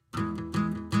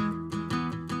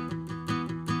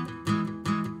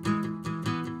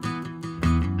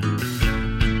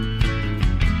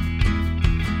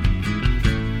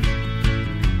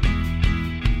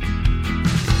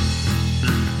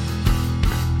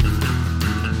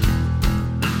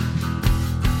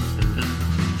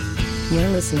You're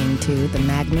listening to the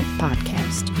Magnet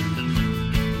Podcast.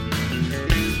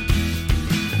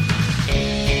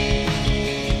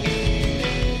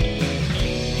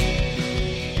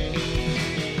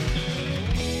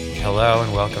 Hello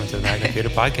and welcome to the Magnet Theater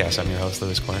Podcast. I'm your host,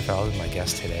 Louis Kornfeld, and my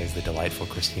guest today is the delightful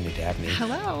Christina Dabney.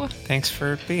 Hello. Thanks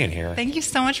for being here. Thank you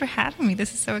so much for having me.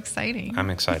 This is so exciting. I'm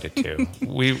excited too.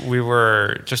 we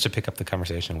were, just to pick up the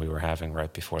conversation we were having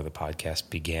right before the podcast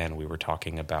began, we were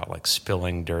talking about like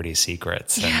spilling dirty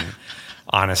secrets and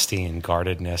honesty and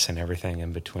guardedness and everything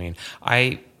in between.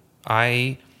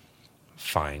 I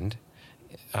find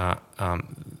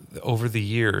over the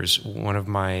years, one of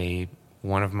my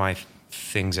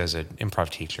things as an improv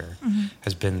teacher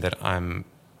has been that I'm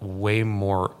way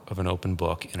more of an open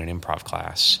book in an improv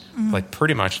class. Like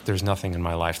pretty much there's nothing in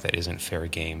my life that isn't fair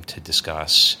game to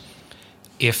discuss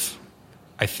if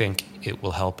I think it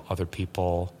will help other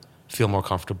people feel more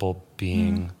comfortable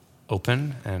being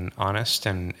open and honest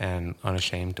and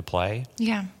unashamed to play.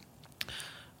 Yeah.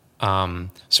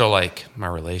 So like my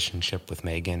relationship with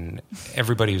Megan,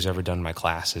 everybody who's ever done my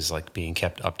class is like being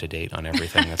kept up to date on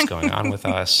everything that's going on with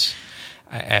us.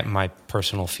 At my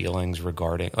personal feelings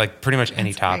regarding like pretty much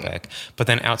any topic. Great. But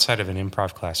then outside of an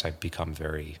improv class, I've become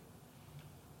very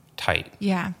tight.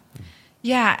 Yeah.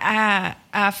 Yeah.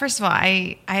 First of all,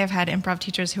 I have had improv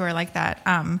teachers who are like that.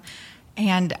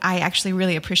 And I actually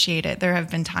really appreciate it. There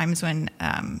have been times when,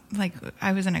 like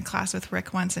I was in a class with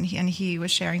Rick once and he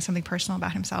was sharing something personal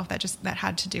about himself that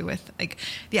had to do with like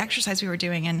the exercise we were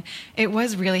doing. And it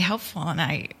was really helpful. And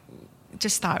I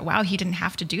just thought, wow, he didn't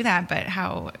have to do that, but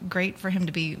how great for him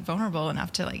to be vulnerable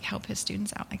enough to like help his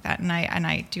students out like that. And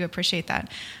I do appreciate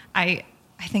that. I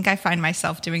think I find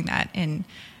myself doing that in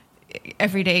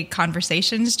everyday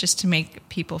conversations just to make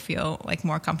people feel like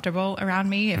more comfortable around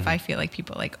me. If I feel like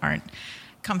people like aren't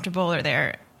comfortable or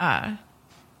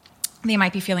they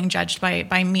might be feeling judged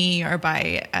by me or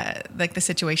by like the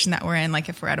situation that we're in. Like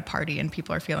if we're at a party and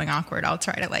people are feeling awkward, I'll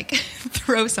try to like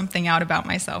throw something out about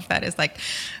myself that is like,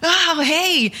 oh,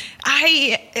 hey,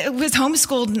 I was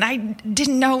homeschooled and I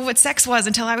didn't know what sex was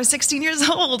until I was 16 years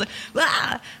old.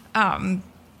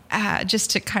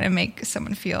 Just to kind of make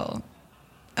someone feel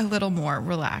a little more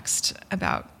relaxed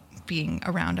about being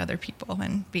around other people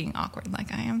and being awkward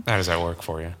like I am. How does that work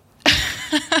for you?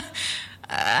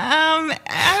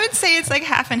 I would say it's like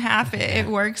half and half. It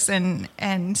works, and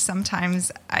sometimes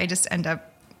I just end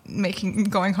up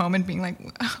going home and being like,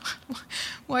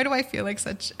 why do I feel like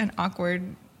such an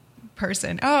awkward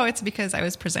person? Oh, it's because I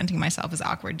was presenting myself as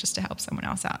awkward just to help someone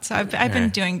else out. So I've been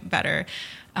doing better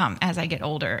as I get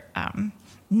older,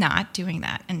 not doing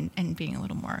that and being a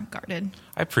little more guarded.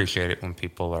 I appreciate it when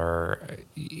people are.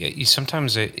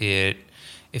 Sometimes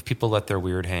if people let their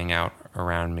weird hang out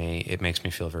around me, it makes me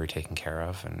feel very taken care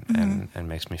of and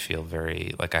makes me feel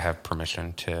very like I have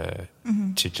permission to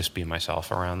just be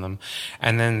myself around them.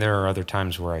 And then there are other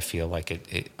times where I feel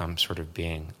like I'm sort of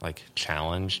being like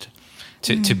challenged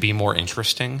to be more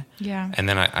interesting. Yeah. And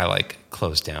then I like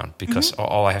close down because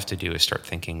all I have to do is start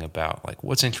thinking about like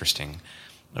what's interesting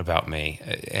about me,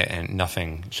 and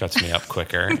nothing shuts me up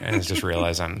quicker. And I just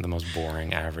realize I'm the most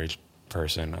boring, average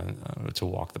person to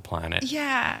walk the planet.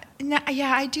 Yeah,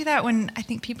 I do that when I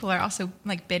think people are also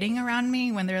like bidding around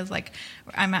me. When there's like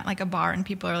I'm at like a bar and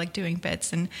people are like doing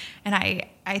bits, and I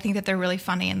think that they're really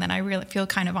funny, and then I really feel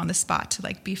kind of on the spot to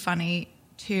like be funny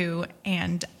too,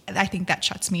 and I think that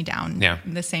shuts me down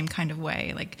in the same kind of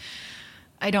way. Like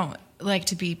I don't like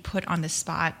to be put on the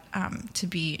spot to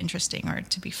be interesting or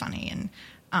to be funny,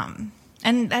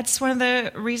 and that's one of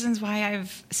the reasons why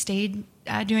I've stayed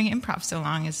doing improv so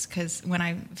long, is because when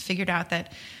I figured out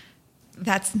that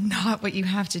that's not what you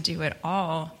have to do at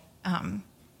all.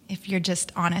 If you're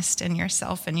just honest in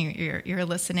yourself and you're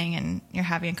listening and you're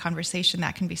having a conversation,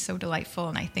 that can be so delightful.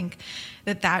 And I think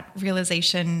that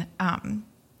realization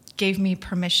gave me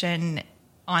permission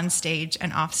on stage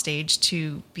and off stage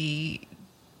to be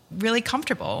really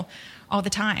comfortable all the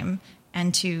time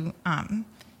and to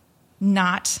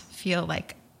not feel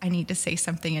like I need to say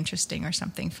something interesting or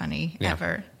something funny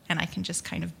ever, and I can just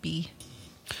kind of be.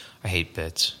 I hate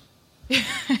bits.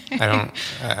 I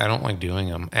don't like doing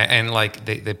them, and like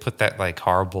they put that like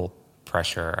horrible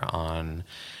pressure on.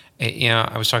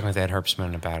 I was talking with Ed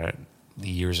Herbstman about it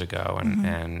years ago,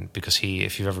 and because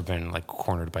if you've ever been like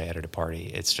cornered by Ed at a party,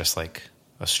 it's just like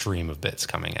a stream of bits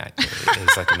coming at you.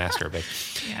 It's like a master of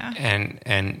bits. Yeah,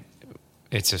 and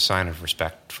it's a sign of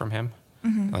respect from him.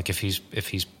 Like if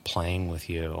he's playing with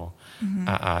you,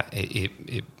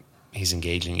 he's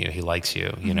engaging you, he likes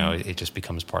you. You know, it just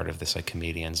becomes part of this like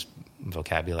comedian's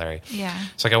vocabulary. Yeah.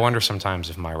 It's like I wonder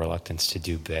sometimes if my reluctance to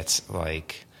do bits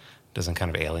like doesn't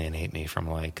kind of alienate me from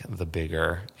like the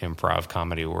bigger improv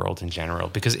comedy world in general,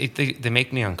 because they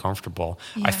make me uncomfortable.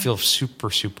 Yeah. I feel super,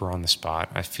 super on the spot.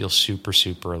 I feel super,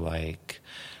 super like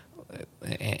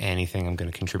anything I'm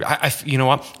going to contribute. You know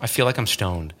what? I feel like I'm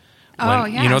stoned.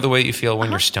 You know the way you feel when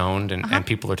you're stoned and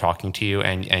people are talking to you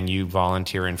and you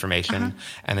volunteer information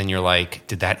and then you're like,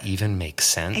 did that even make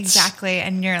sense? Exactly.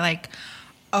 And you're like,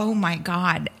 oh my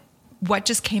God, what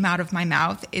just came out of my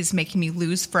mouth is making me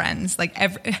lose friends. Like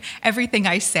everything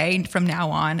I say from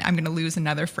now on, I'm going to lose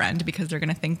another friend because they're going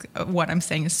to think what I'm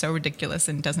saying is so ridiculous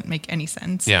and doesn't make any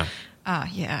sense. Yeah.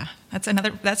 Yeah.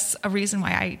 That's a reason why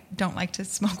I don't like to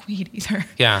smoke weed either.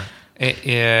 Yeah.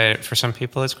 For some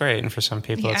people it's great, and for some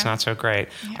people it's not so great.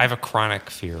 Yeah. I have a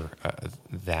chronic fear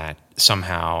that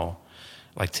somehow,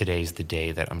 like, today's the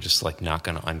day that I'm just like not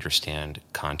going to understand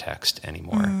context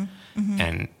anymore,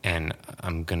 and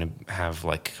I'm going to have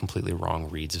like completely wrong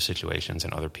reads of situations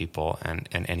and other people, and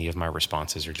any of my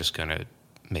responses are just going to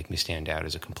make me stand out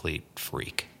as a complete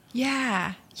freak.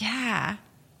 Yeah.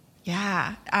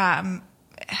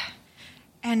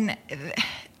 And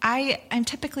I'm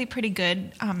typically pretty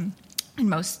good in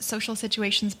most social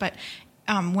situations, but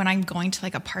when I'm going to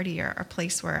like a party or a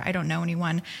place where I don't know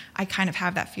anyone, I kind of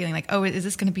have that feeling like, oh, is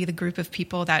this going to be the group of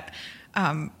people that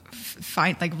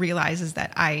realizes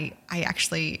that I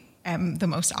actually am the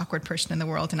most awkward person in the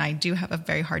world, and I do have a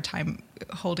very hard time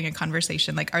holding a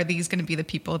conversation. Like, are these going to be the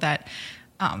people that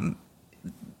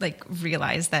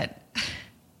realize that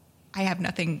I have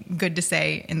nothing good to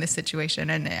say in this situation,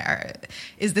 and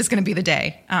is this going to be the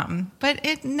day? But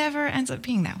it never ends up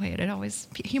being that way.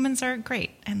 Humans are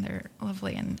great, and they're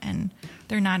lovely, and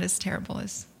they're not as terrible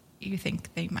as you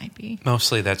think they might be.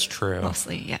 Mostly that's true.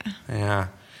 Mostly, yeah. Yeah.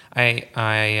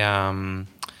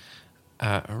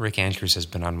 Rick Andrews has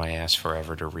been on my ass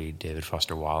forever to read David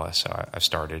Foster Wallace, so I've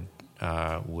started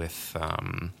with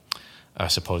a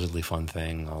supposedly fun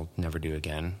thing I'll never do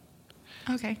again.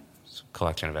 Okay.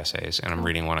 Collection of essays, and I'm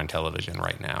reading one on television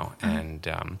right now,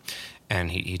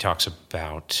 and he talks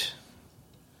about,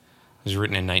 it was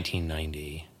written in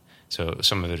 1990, so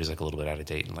some of it is like a little bit out of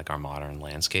date in like our modern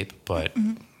landscape, but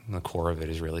the core of it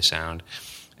is really sound.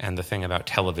 And the thing about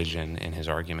television in his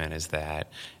argument is that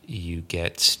you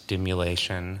get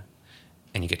stimulation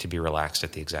and you get to be relaxed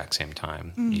at the exact same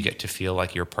time. You get to feel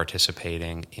like you're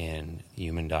participating in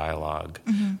human dialogue,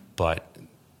 but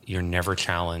you're never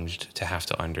challenged to have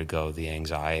to undergo the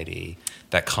anxiety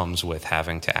that comes with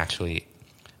having to actually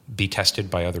be tested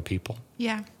by other people.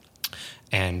 Yeah.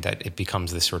 And that it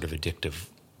becomes this sort of addictive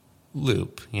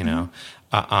loop, you know?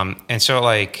 And so,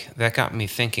 like, that got me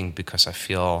thinking, because I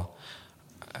feel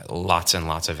lots and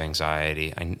lots of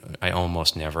anxiety. I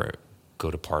almost never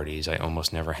go to parties. I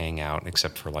almost never hang out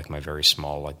except for, like, my very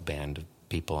small, like, band of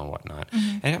people and whatnot.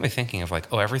 And it got me thinking of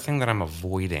like, everything that I'm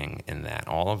avoiding in that,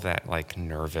 all of that like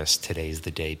nervous, today's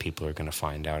the day people are going to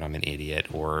find out I'm an idiot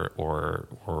or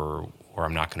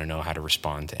I'm not going to know how to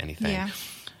respond to anything. Yeah.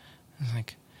 It's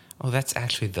like, that's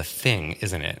actually the thing,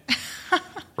 isn't it?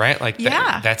 Right? Like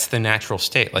that's the natural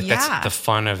state. Like that's the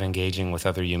fun of engaging with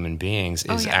other human beings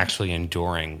is actually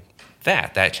enduring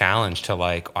that challenge to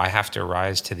like, I have to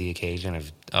rise to the occasion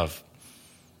of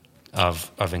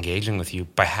engaging with you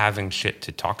by having shit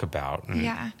to talk about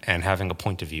and having a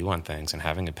point of view on things and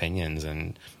having opinions,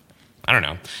 and I don't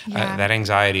know. That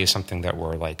anxiety is something that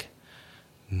we're like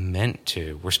meant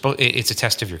to. It's a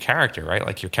test of your character, right?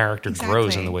 Like your character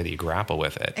grows in the way that you grapple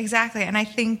with it. Exactly. And I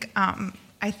think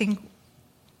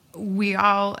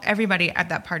everybody at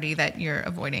that party that you're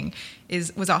avoiding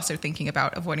was also thinking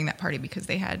about avoiding that party because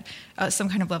they had some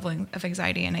kind of level of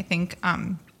anxiety. And I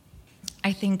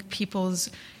think people's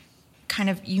kind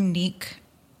of unique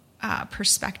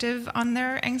perspective on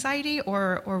their anxiety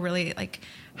or really like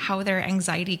how their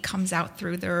anxiety comes out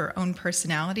through their own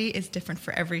personality is different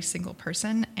for every single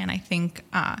person. And I think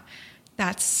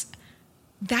that's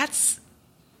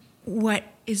what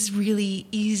is really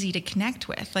easy to connect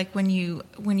with. Like when you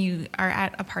are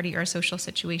at a party or a social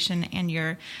situation and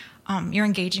you're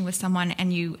engaging with someone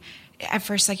and you, at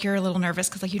first, like you're a little nervous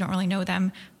because like you don't really know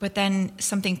them, but then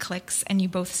something clicks and you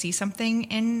both see something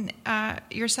in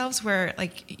yourselves where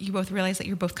like you both realize that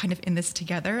you're both kind of in this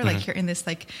together. Like you're in this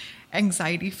like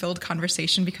anxiety-filled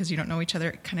conversation because you don't know each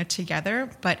other kind of together,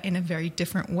 but in a very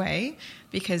different way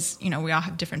because, you know, we all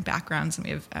have different backgrounds and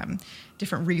we have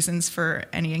different reasons for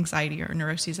any anxiety or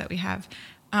neuroses that we have.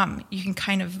 You can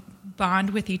kind of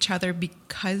bond with each other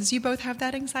because you both have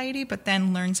that anxiety, but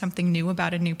then learn something new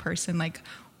about a new person, like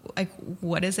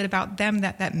what is it about them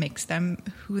that makes them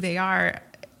who they are?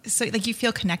 So like you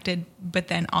feel connected, but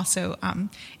then also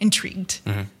intrigued.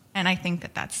 And I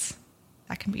think that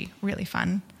can be really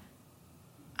fun.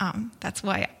 that's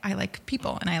why I like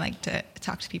people, and I like to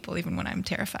talk to people even when I'm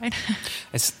terrified.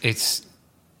 It's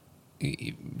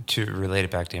to relate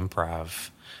it back to improv.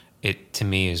 It, to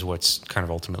me, is what's kind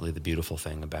of ultimately the beautiful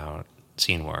thing about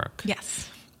scene work. Yes.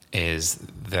 Is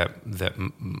that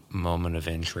moment of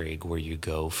intrigue where you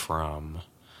go from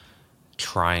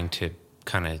trying to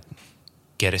kind of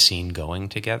get a scene going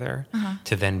together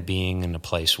to then being in a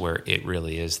place where it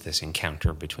really is this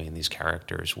encounter between these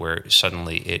characters, where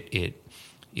suddenly it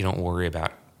you don't worry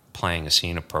about playing a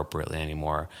scene appropriately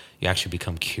anymore. You actually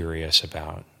become curious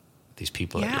about these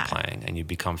people that you're playing, and you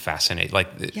become fascinated. Like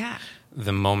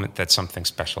the moment that something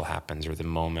special happens, or the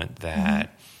moment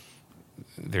that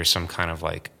there's some kind of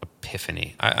like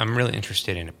epiphany. I'm really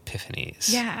interested in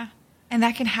epiphanies. Yeah. And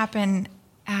that can happen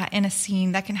in a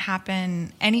scene. That can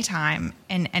happen anytime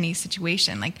in any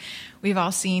situation. Like, we've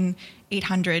all seen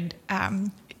 800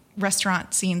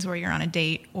 restaurant scenes where you're on a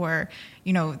date, or,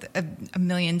 you know, a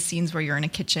million scenes where you're in a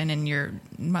kitchen and your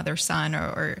mother, son,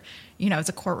 or you know, it's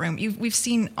a courtroom. We've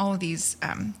seen all of these.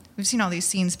 We've seen all these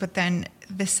scenes, but then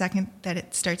the second that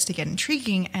it starts to get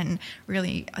intriguing and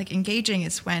really like engaging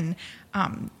is when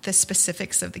the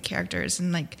specifics of the characters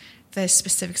and like the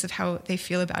specifics of how they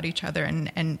feel about each other,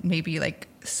 and maybe like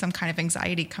some kind of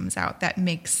anxiety comes out that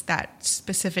makes that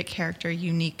specific character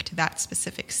unique to that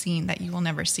specific scene that you will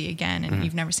never see again, and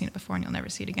you've never seen it before and you'll never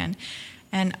see it again.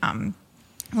 And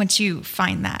once you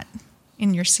find that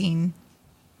in your scene,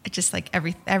 it just like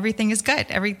everything is good.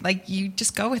 Like you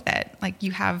just go with it. Like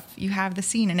you have the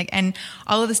scene, and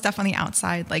all of the stuff on the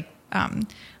outside, like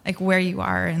where you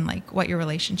are and like what your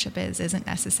relationship isn't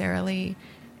necessarily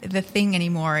the thing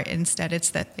anymore. Instead, it's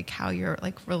that like how you're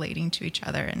like relating to each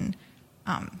other, and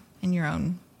in your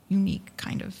own unique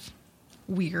kind of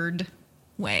weird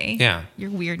way. Yeah, your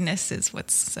weirdness is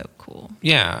what's so cool.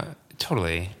 Yeah,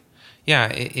 totally.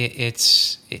 Yeah,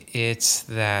 it's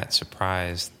that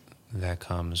surprise that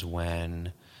comes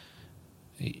when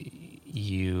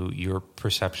your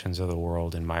perceptions of the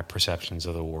world and my perceptions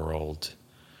of the world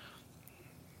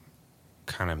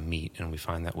kind of meet, and we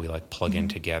find that we like plug in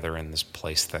together in this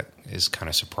place that is kind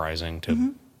of surprising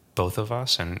to both of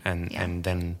us, and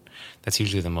then that's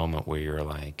usually the moment where you're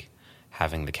like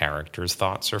having the character's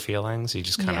thoughts or feelings. You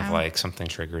just kind of like something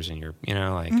triggers in your, you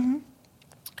know, like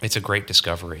it's a great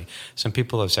discovery. Some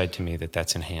people have said to me that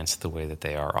that's enhanced the way that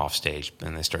they are off stage,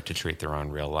 and they start to treat their own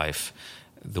real life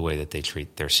the way that they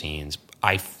treat their scenes.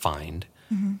 I find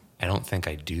I don't think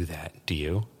I do that. Do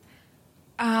you?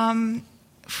 I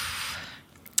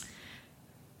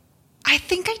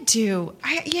think I do.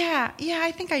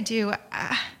 I think I do.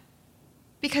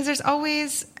 Because there's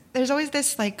always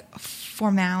this like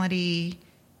formality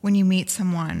when you meet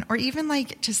someone, or even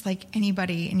like just like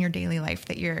anybody in your daily life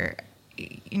that you're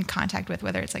in contact with,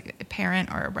 whether it's like a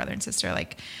parent or a brother and sister.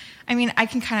 Like, I mean, I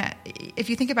can kind of,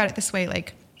 if you think about it this way,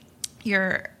 like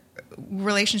your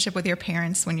relationship with your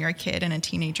parents when you're a kid and a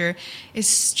teenager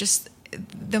is just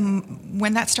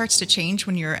when that starts to change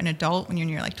when you're an adult, when you're in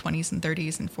your like 20s and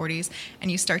 30s and 40s,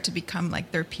 and you start to become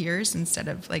like their peers instead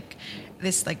of like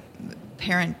this like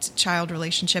parent-child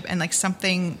relationship, and like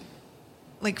something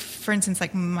like, for instance,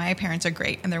 like my parents are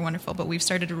great and they're wonderful, but we've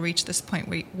started to reach this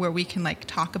point where we can like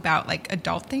talk about like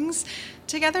adult things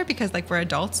together, because like we're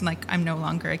adults and like I'm no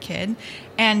longer a kid,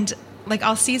 and like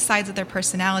I'll see sides of their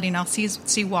personality, and I'll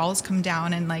see walls come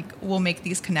down, and like we'll make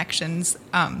these connections,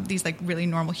 these like really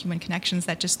normal human connections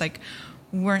that just like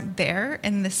weren't there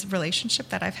in this relationship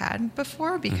that I've had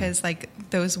before, because like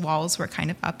those walls were kind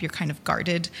of up. You're kind of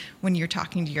guarded when you're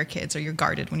talking to your kids, or you're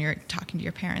guarded when you're talking to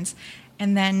your parents.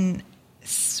 And then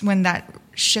when that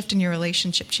shift in your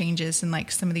relationship changes, and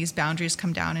like some of these boundaries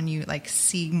come down, and you like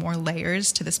see more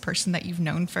layers to this person that you've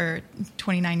known for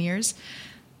 29 years,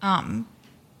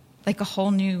 like a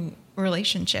whole new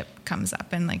relationship comes up,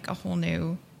 and like a whole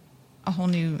new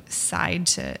side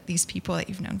to these people that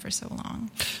you've known for so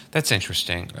long. That's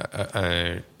interesting.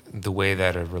 The way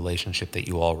that a relationship that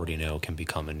you already know can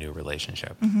become a new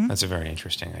relationship. That's a very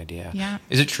interesting idea. Yeah.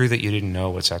 Is it true that you didn't know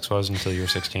what sex was until you were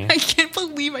 16? I can't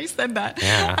believe I said that.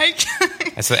 Yeah.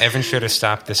 So Evan should have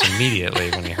stopped this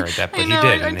immediately when he heard that, but he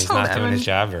did, and he's not doing his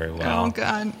job very well. Oh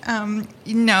God.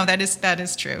 No, that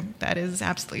is true. That is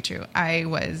absolutely true. I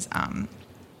was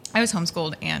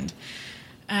homeschooled, and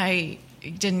I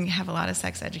didn't have a lot of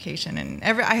sex education, and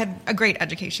I had a great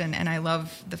education, and I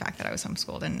love the fact that I was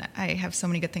homeschooled, and I have so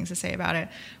many good things to say about it,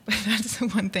 but that's the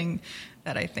one thing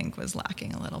that I think was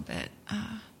lacking a little bit.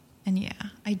 And yeah,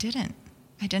 I didn't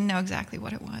know exactly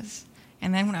what it was.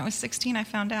 And then when I was 16, I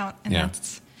found out, and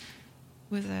that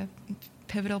was a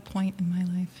pivotal point in my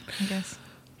life, I guess.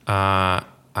 I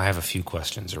have a few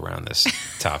questions around this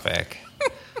topic.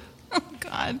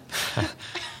 God.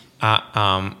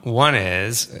 One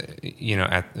is,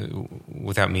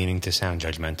 without meaning to sound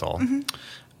judgmental,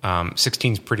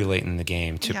 16 is pretty late in the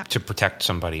game to protect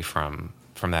somebody from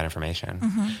that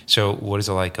information. So what is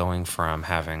it like going from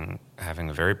having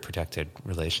a very protected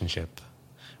relationship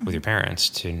with your parents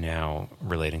to now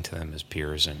relating to them as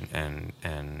peers and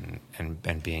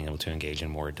being able to engage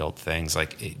in more adult things?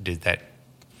 Like, did that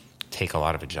take a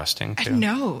lot of adjusting to?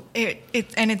 No,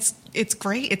 it's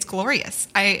great. It's glorious.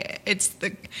 It's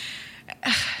the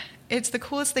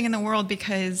coolest thing in the world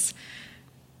because,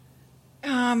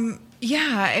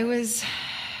 it was.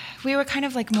 We were kind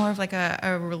of like more of like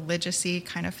a religious-y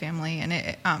kind of family,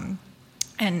 and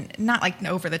and not like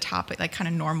over the top, but like kind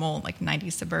of normal, like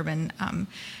 90s suburban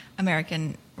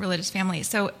American religious family.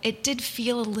 So it did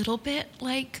feel a little bit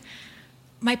like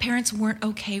my parents weren't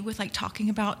okay with like talking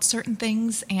about certain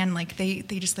things, and like they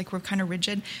just like were kind of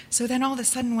rigid. So then all of a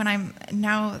sudden,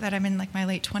 now that I'm in like my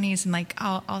late 20s, and like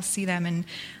I'll see them, and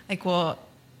like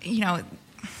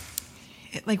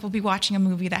we'll be watching a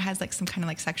movie that has like some kind of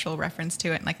like sexual reference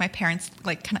to it, and like my parents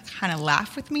like kind of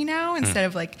laugh with me now instead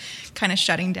of like kind of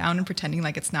shutting down and pretending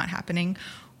like it's not happening.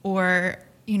 Or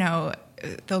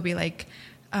they'll be like,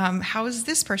 how is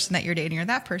this person that you're dating or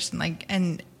that person, like,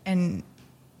 and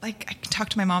like I can talk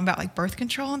to my mom about like birth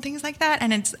control and things like that,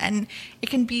 and it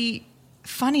can be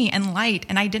funny and light.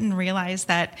 And I didn't realize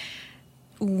that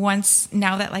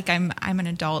now that like I'm an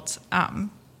adult,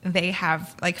 they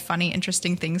have like funny,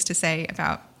 interesting things to say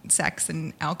about sex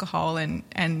and alcohol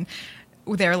and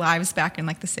their lives back in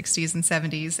like the 60s and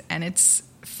 70s. And it's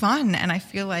fun. And I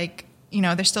feel like,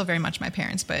 they're still very much my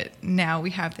parents, but now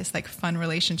we have this like fun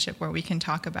relationship where we can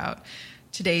talk about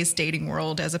today's dating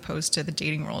world as opposed to the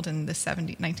dating world in the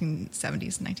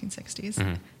 1970s and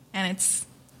 1960s. And it's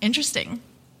interesting.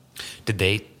 Did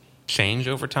they change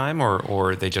over time,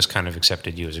 or they just kind of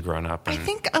accepted you as a grown-up? I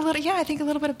think a little, I think a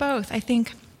little bit of both. I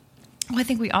think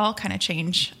we all kind of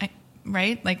change,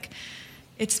 right? Like,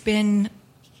 it's been,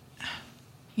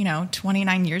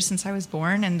 29 years since I was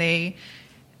born, and they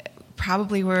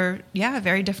probably were,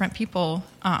 very different people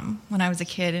when I was a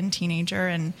kid and teenager,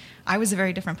 and I was a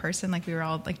very different person. Like, we were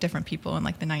all like different people in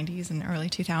like the 90s and early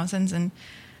 2000s, and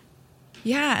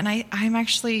and I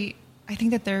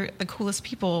think that they're the coolest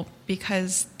people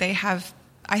because I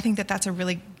think that that's a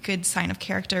really good sign of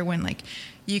character when like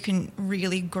you can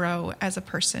really grow as a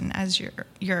person as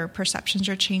your perceptions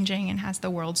are changing and as the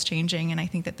world's changing. And I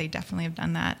think that they definitely have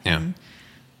done that. Yeah. And,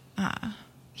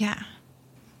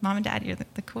 Mom and Dad, you're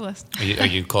the coolest. Are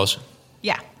you close?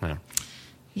 Yeah.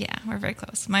 Yeah, we're very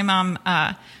close. My mom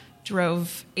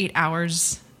drove 8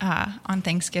 hours on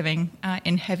Thanksgiving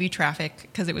in heavy traffic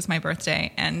because it was my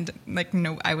birthday, and like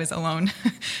I was alone.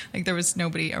 Like, there was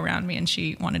nobody around me, and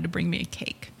she wanted to bring me a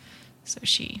cake, so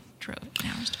she drove 8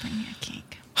 hours to bring me a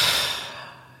cake.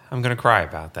 I'm gonna cry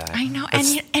about that. I know,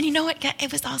 and you know what?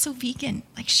 It was also vegan.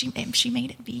 Like, she made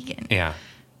it vegan. Yeah,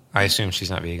 I assume she's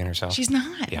not vegan herself. She's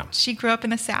not. Yeah, she grew up in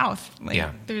the South.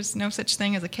 Like, there's no such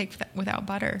thing as a cake without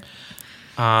butter.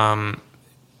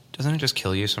 Doesn't it just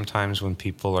kill you sometimes when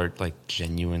people are like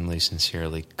genuinely,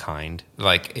 sincerely kind?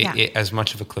 Like, it, as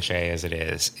much of a cliche as it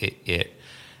is,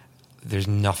 there's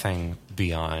nothing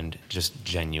beyond just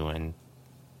genuine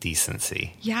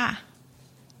decency. Yeah,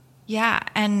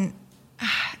 and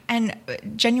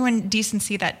genuine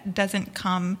decency that doesn't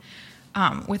come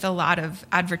with a lot of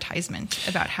advertisement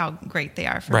about how great they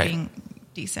are for being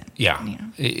decent. Yeah,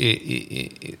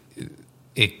 it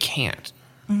can't.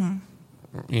 Mm-hmm.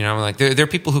 Like there are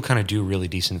people who kind of do really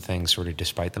decent things sort of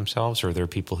despite themselves, or there are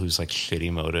people whose like shitty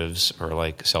motives or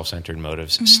like self-centered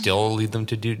motives still lead them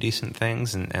to do decent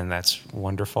things, and that's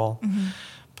wonderful. Mm-hmm.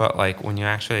 But like when you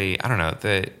actually, I don't know,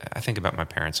 I think about my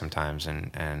parents sometimes,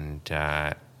 and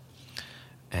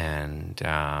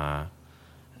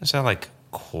so like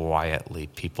quietly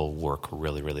people work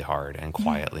really, really hard and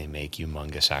quietly make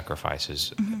humongous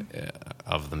sacrifices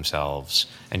of themselves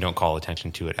and don't call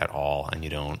attention to it at all, and you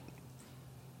don't.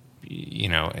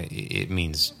 It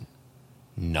means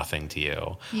nothing to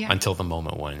you until the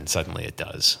moment when suddenly it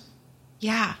does.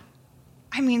 Yeah.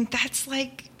 I mean, that's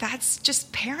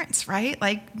just parents, right?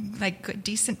 Like good,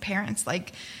 decent parents.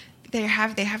 Like they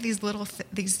have these little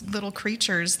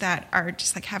creatures that are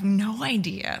just like have no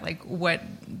idea like what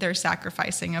they're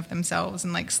sacrificing of themselves,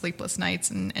 and like sleepless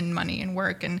nights and money and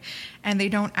work, and they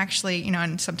don't actually,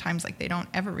 and sometimes like they don't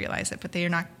ever realize it, but they're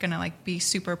not gonna like be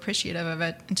super appreciative of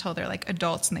it until they're like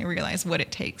adults and they realize what it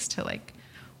takes to like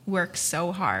work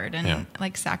so hard and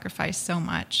like sacrifice so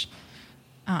much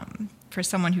for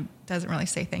someone who doesn't really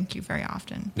say thank you very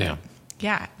often. But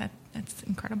that's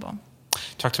incredible.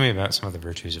 Talk to me about some of the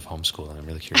virtues of homeschooling. I'm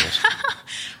really curious.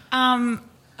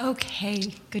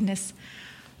 Okay, goodness.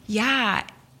 Yeah.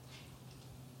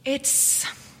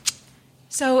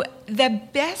 So the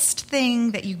best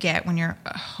thing that you get when you're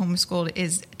homeschooled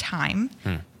is time.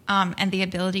 And the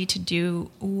ability to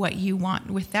do what you want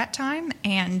with that time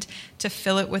and to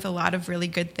fill it with a lot of really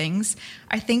good things.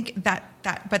 I think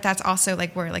but that's also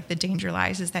like where like the danger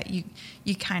lies, is that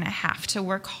you kind of have to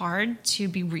work hard to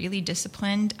be really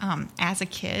disciplined as a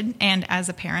kid and as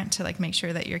a parent to like make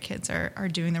sure that your kids are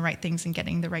doing the right things and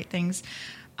getting the right things.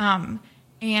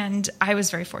 And I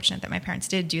was very fortunate that my parents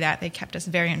did do that. They kept us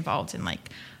very involved in like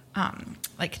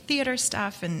theater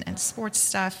stuff and sports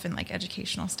stuff and like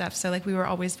educational stuff. So like we were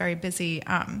always very busy.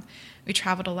 We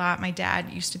traveled a lot. My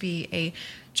dad used to be a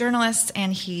journalist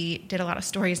and he did a lot of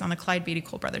stories on the Clyde Beatty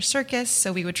Cole Brothers Circus.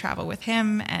 So we would travel with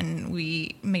him and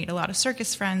we made a lot of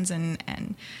circus friends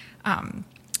and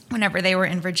whenever they were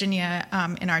in Virginia,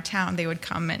 in our town, they would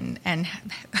come and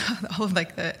all of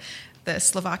like the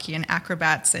Slovakian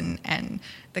acrobats and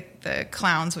the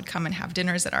clowns would come and have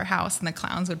dinners at our house, and the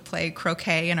clowns would play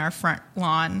croquet in our front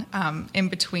lawn in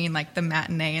between like the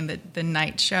matinee and the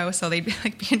night show. So they'd be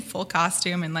in full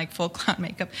costume and like full clown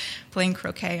makeup playing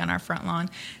croquet on our front lawn.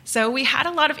 So we had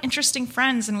a lot of interesting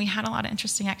friends and we had a lot of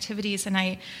interesting activities,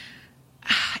 and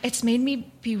it's made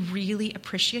me be really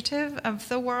appreciative of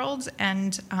the world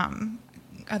and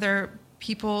other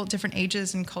people, different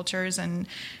ages and cultures and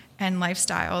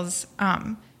lifestyles.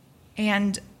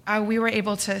 We were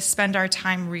able to spend our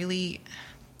time really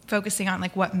focusing on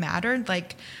like what mattered,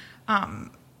 like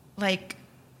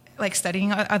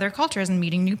studying other cultures and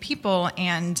meeting new people.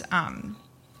 And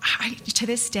to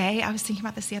this day, I was thinking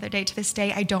about this the other day, to this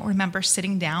day, I don't remember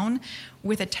sitting down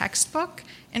with a textbook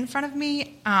in front of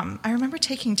me. I remember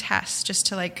taking tests just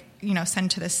to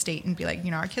send to the state and be like,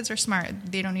 our kids are smart,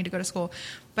 they don't need to go to school.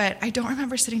 But I don't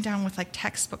remember sitting down with like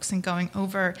textbooks and going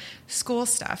over school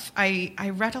stuff.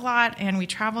 I read a lot and we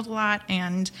traveled a lot,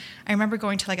 and I remember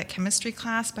going to like a chemistry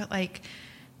class, but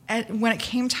when it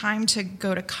came time to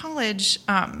go to college,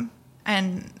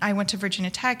 and I went to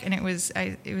Virginia Tech, and it was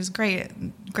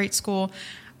great school.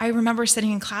 I remember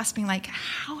sitting in class being like,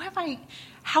 how am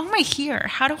I here?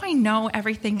 How do I know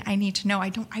everything I need to know?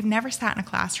 I've never sat in a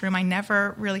classroom. I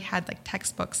never really had like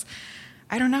textbooks.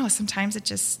 I don't know. Sometimes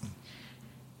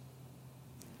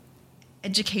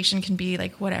education can be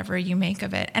like whatever you make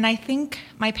of it. And I think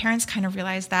my parents kind of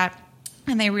realized that,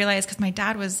 and they realized, because my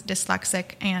dad was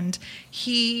dyslexic and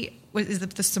he is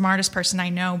the smartest person I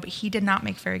know, but he did not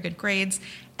make very good grades.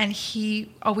 And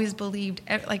he always believed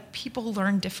like people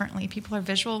learn differently. People are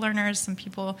visual learners. Some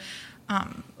people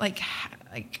can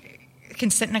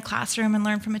sit in a classroom and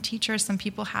learn from a teacher. Some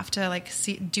people have to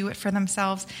do it for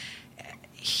themselves.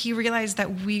 He realized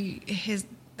that we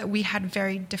had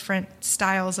very different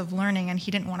styles of learning, and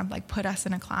he didn't want to put us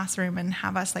in a classroom and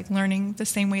have us learning the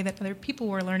same way that other people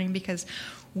were learning, because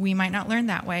we might not learn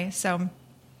that way. So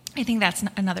I think that's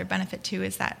another benefit too,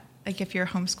 is that if you're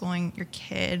homeschooling your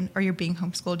kid or you're being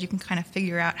homeschooled, you can kind of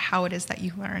figure out how it is that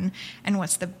you learn and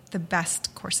what's the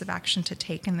best course of action to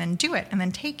take, and then do it and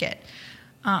then take it.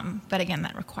 But again,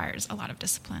 that requires a lot of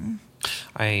discipline.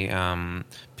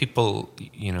 People,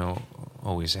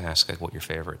 always ask what your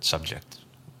favorite subject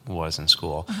was in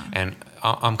school. Uh-huh. And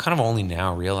I'm kind of only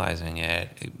now realizing it.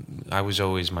 I was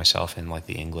always myself in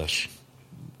the English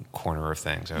corner of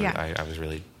things. I was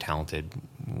really talented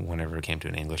whenever it came to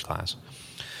an English class.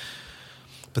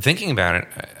 But thinking about it,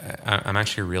 I'm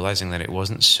actually realizing that it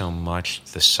wasn't so much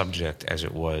the subject as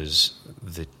it was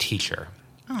the teacher.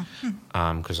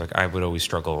 Because I would always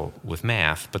struggle with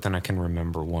math, but then I can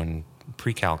remember one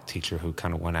pre-calc teacher who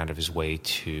kind of went out of his way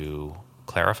to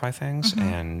clarify things, mm-hmm.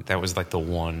 and that was the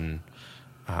one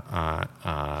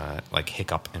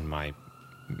hiccup in my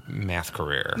math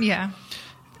career. Yeah.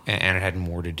 And it had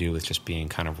more to do with just being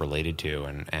kind of related to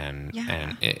and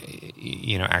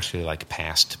actually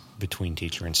passed between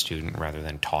teacher and student rather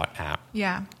than taught at.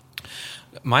 Yeah.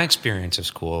 My experience of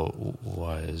school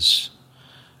was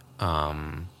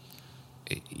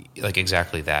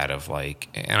exactly that of and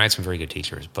I had some very good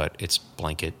teachers, but it's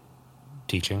blanket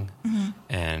teaching, mm-hmm.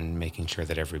 and making sure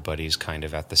that everybody's kind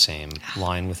of at the same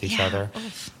line with each other.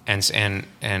 Oof. And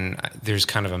there's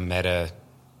kind of a meta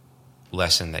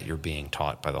lesson that you're being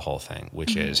taught by the whole thing,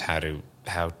 which mm-hmm. is how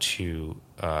to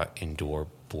endure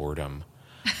boredom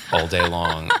all day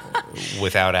long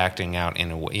without acting out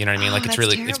in a way. You know what I mean? It's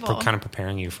really terrible. It's kind of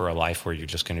preparing you for a life where you're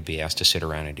just going to be asked to sit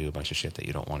around and do a bunch of shit that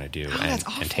you don't want to do, and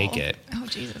take it. Oh,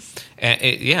 Jesus.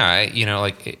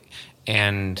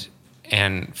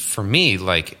 And for me,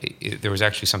 there was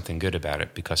actually something good about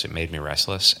it, because it made me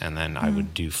restless, and then I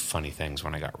would do funny things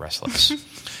when I got restless.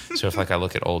 So if I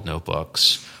look at old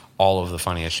notebooks, all of the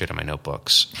funniest shit in my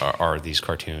notebooks are these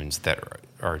cartoons that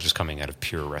are just coming out of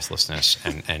pure restlessness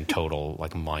and total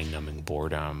like mind-numbing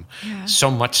boredom. Yeah. So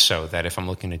much so that if I'm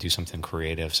looking to do something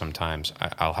creative, sometimes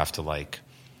I'll have to like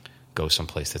go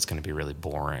someplace that's going to be really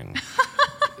boring.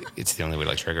 It's the only way to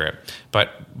like trigger it.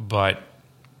 But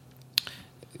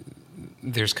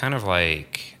there's kind of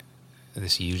like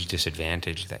this huge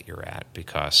disadvantage that you're at,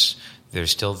 because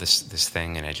there's still this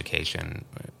thing in education.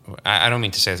 I don't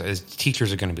mean to say this,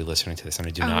 teachers are going to be listening to this, and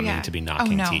I do not mean to be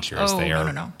knocking teachers. They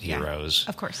are heroes. Yeah,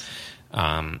 of course.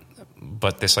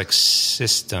 But this like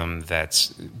system that's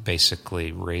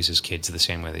basically raises kids the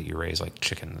same way that you raise like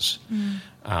chickens.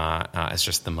 It's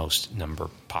just the most number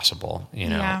possible, you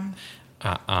know.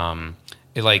 Yeah.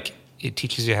 It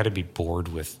teaches you how to be bored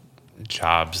with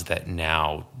jobs that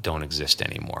now don't exist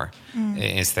anymore.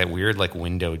 It's that weird like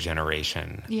window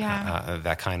generation.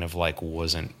 That kind of like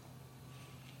wasn't.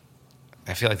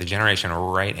 I feel like the generation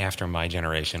right after my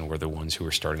generation were the ones who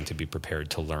were starting to be prepared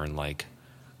to learn like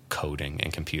coding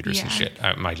and computers and shit.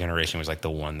 My generation was like the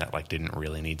one that like didn't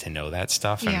really need to know that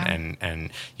stuff,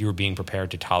 and you were being prepared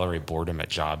to tolerate boredom at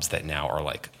jobs that now are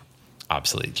like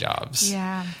obsolete jobs.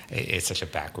 Yeah, it's such a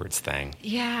backwards thing.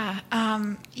 Yeah,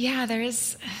 there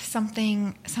is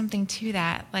something to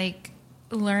that, like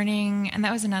learning, and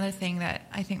that was another thing that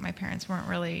I think my parents weren't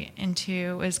really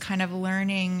into, was kind of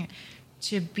learning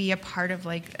to be a part of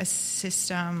like a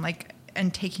system, like,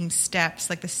 and taking steps,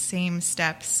 like the same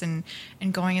steps, and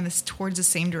going in this towards the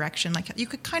same direction. Like you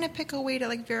could kind of pick a way to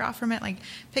like veer off from it, like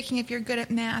picking if you're good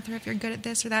at math or if you're good at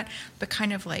this or that, but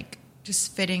kind of like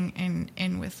just fitting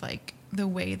in with like the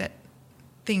way that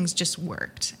things just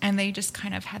worked. And they just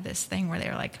kind of had this thing where they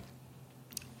were like,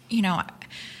 you know,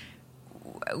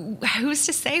 who's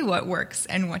to say what works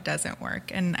and what doesn't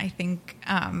work? And I think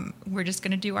we're just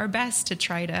going to do our best to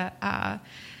try to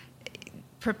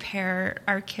prepare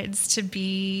our kids to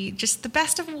be just the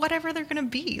best of whatever they're going to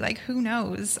be. Like, who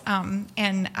knows?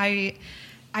 And I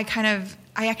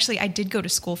did go to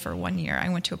school for 1 year. I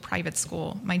went to a private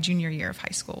school my junior year of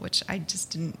high school, which I just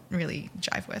didn't really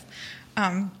jive with.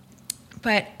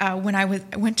 But when I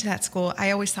went to that school,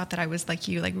 I always thought that I was like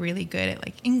you, like really good at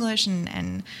like English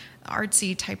and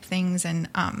artsy type things, and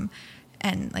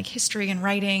like history and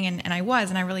writing, and I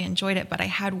really enjoyed it. But I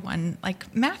had one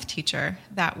like math teacher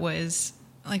that was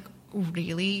like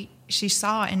really, she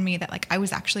saw in me that like I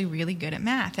was actually really good at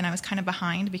math, and I was kind of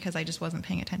behind because I just wasn't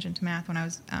paying attention to math when I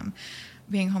was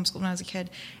being homeschooled when I was a kid.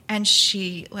 And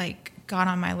she like got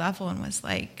on my level and was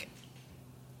like,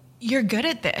 "You're good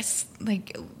at this.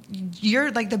 Like,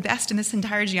 you're like the best in this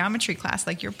entire geometry class.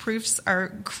 Like, your proofs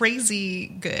are crazy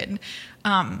good.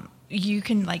 You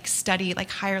can like study like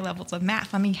higher levels of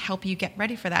math. Let me help you get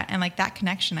ready for that." And like that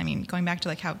connection, I mean, going back to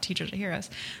like how teachers are heroes,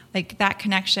 like that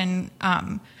connection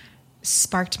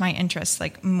sparked my interest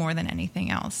like more than anything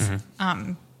else.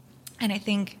 And I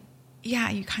think,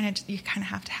 you kind of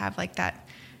have to have like that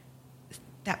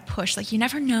push. Like, you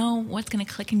never know what's going to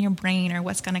click in your brain or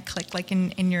what's going to click like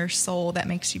in your soul that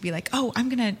makes you be like, oh, I'm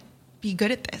going to be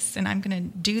good at this and I'm going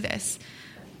to do this.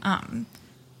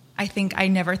 I think I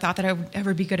never thought that I would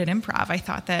ever be good at improv. I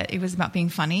thought that it was about being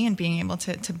funny and being able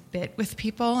to bit with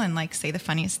people and like say the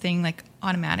funniest thing like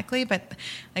automatically. But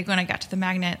like when I got to the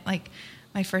Magnet, like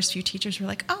my first few teachers were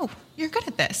like, "Oh, you're good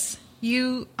at this.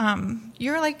 You're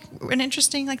like an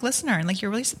interesting like listener, and like you're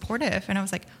really supportive." And I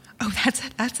was like, "Oh,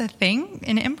 that's a thing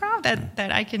in improv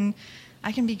that I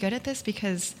can be good at this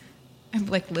because I'm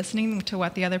like listening to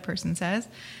what the other person says."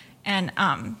 And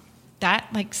that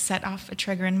like set off a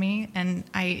trigger in me, and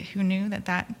who knew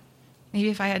that maybe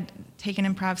if I had taken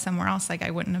improv somewhere else, like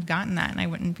I wouldn't have gotten that, and I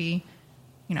wouldn't be,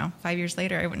 5 years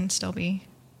later, I wouldn't still be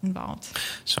involved.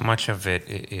 So much of it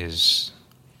is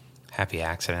happy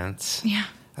accidents. Yeah.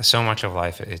 So much of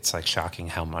life, it's like shocking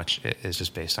how much it is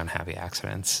just based on happy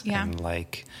accidents. Yeah. And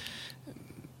like,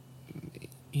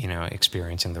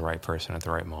 experiencing the right person at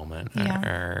the right moment. Yeah.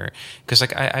 Or because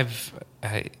like I've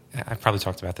probably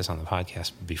talked about this on the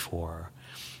podcast before.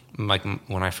 Like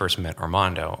when I first met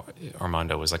Armando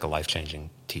was like a life-changing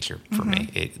teacher for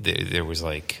me.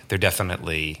 There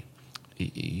definitely,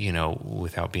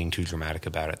 without being too dramatic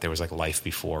about it, there was like life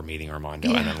before meeting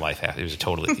Armando and then life after. It was a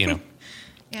totally, it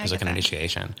was like an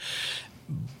initiation.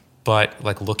 But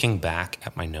like looking back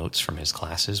at my notes from his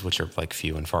classes, which are like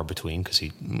few and far between because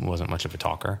he wasn't much of a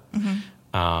talker,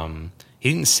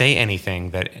 he didn't say anything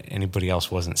that anybody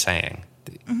else wasn't saying.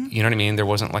 You know what I mean? There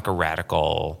wasn't like a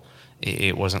radical,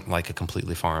 it wasn't like a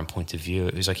completely foreign point of view.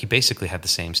 It was like he basically had the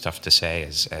same stuff to say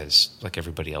as like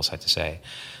everybody else had to say.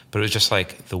 But it was just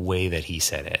like the way that he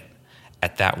said it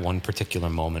at that one particular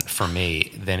moment for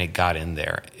me, then it got in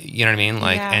there. You know what I mean?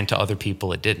 Like, Yeah. and to other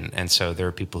people it didn't. And so there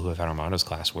are people who have had Armando's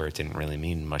class where it didn't really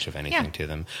mean much of anything Yeah. to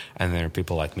them. And there are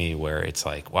people like me where it's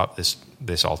like, wow,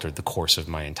 this altered the course of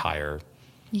my entire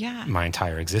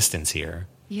existence here.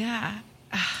 Yeah.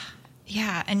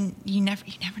 Yeah. And you never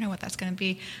know what that's going to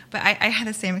be. But I had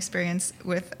the same experience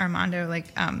with Armando.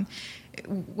 Like,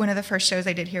 one of the first shows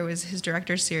I did here was his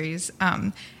director's series.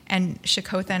 And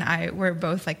Shakotha and I were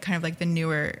both like kind of like the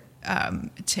newer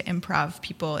to improv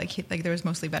people. Like there was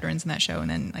mostly veterans in that show, and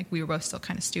then like we were both still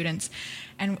kind of students.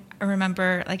 And I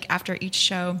remember like after each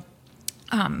show,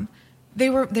 they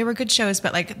were good shows,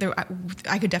 but like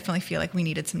I could definitely feel like we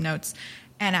needed some notes.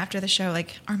 And after the show,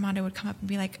 like Armando would come up and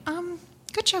be like,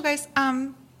 "Good show, guys.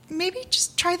 Maybe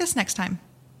just try this next time."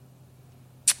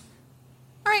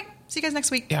 All right. See you guys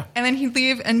next week. Yeah. And then he'd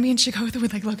leave, and me and Shakotha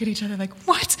would like look at each other like,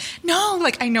 what? No,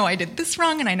 like I know I did this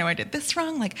wrong, and I know I did this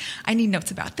wrong. Like I need notes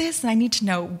about this, and I need to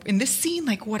know in this scene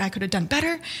like what I could have done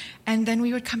better. And then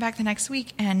we would come back the next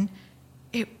week, and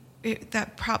the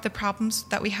problems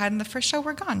that we had in the first show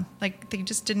were gone. Like they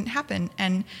just didn't happen.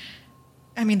 And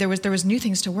I mean there was new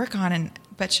things to work on,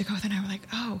 but Shakotha and I were like,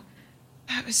 oh,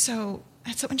 that's so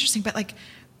interesting. But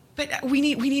we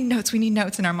need notes. We need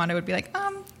notes. And Armando would be like,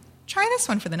 try this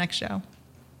one for the next show.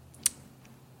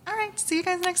 All right, see you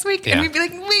guys next week. Yeah. And we'd be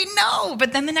like, wait, no.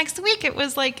 But then the next week it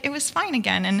was fine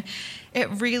again. And it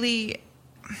really,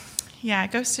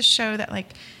 it goes to show that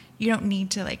like you don't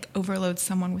need to like overload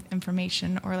someone with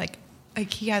information, or like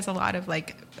he has a lot of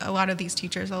these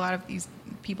teachers, a lot of these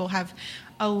people have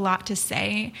a lot to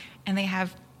say, and they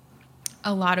have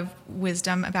a lot of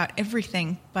wisdom about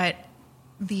everything, but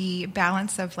the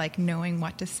balance of like knowing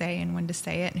what to say and when to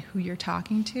say it and who you're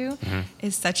talking to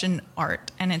is such an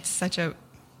art, and it's such a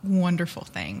wonderful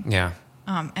thing. Yeah.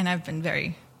 And I've been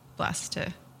very blessed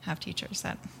to have teachers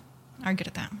that are good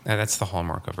at that. And that's the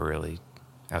hallmark of a really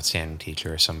outstanding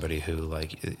teacher, somebody who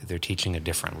like they're teaching a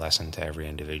different lesson to every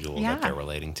individual that they're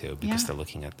relating to, because they're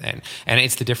looking at that. And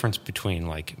it's the difference between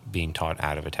like being taught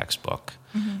out of a textbook,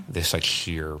 this like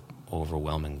sheer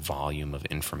overwhelming volume of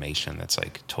information that's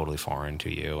like totally foreign to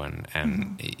you, and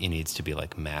it needs to be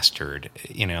like mastered.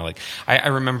 You know, like I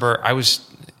remember I was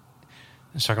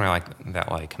talking about like that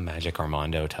like magic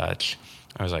Armando touch.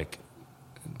 I was like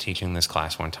teaching this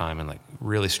class one time and like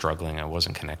really struggling. I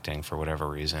wasn't connecting for whatever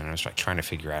reason. I was like trying to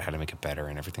figure out how to make it better,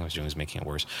 and everything I was doing was making it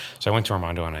worse. So I went to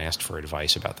Armando and I asked for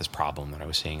advice about this problem that I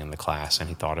was seeing in the class, and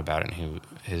he thought about it, and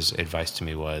his advice to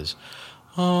me was,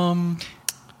 let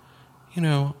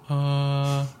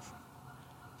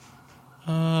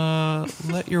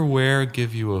your where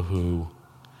give you a who.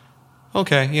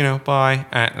 Okay, bye.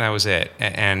 And that was it.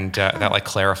 And that like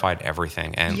clarified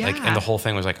everything. And and the whole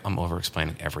thing was like, I'm over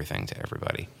explaining everything to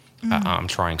everybody. I'm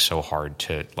trying so hard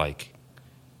to like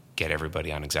get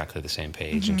everybody on exactly the same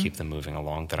page and keep them moving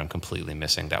along that I'm completely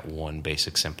missing that one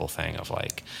basic simple thing of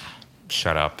like,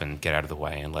 shut up and get out of the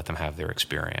way and let them have their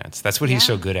experience. That's what he's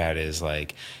so good at, is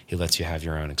like he lets you have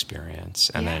your own experience,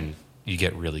 and then you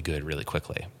get really good really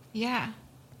quickly. Yeah.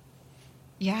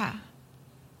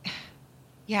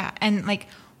 And like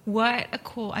what a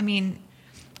cool, I mean,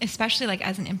 especially like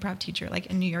as an improv teacher, like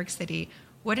in New York City,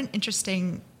 what an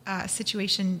interesting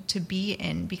situation to be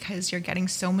in, because you're getting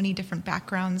so many different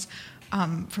backgrounds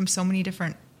from so many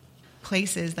different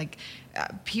places, like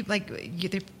people, like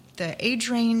the age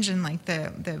range and like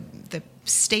the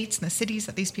states and the cities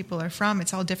that these people are from.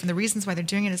 It's all different. The reasons why they're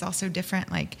doing it is also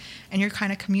different. Like, and you're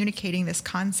kind of communicating this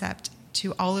concept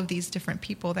to all of these different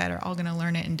people that are all going to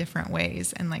learn it in different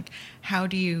ways. And like, how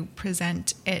do you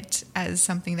present it as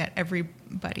something that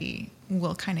everybody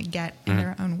will kind of get in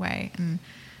their own way? And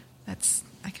that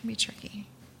can be tricky.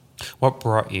 What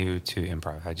brought you to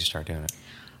improv? How'd you start doing it?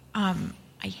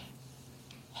 I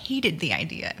hated the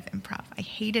idea of improv. I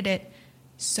hated it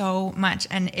so much.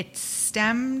 And it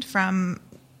stemmed from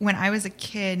when I was a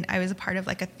kid. I was a part of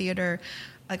like a theater,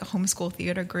 like a homeschool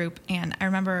theater group. And I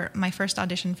remember my first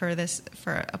audition for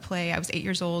a play. I was 8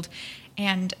 years old,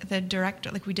 and the director,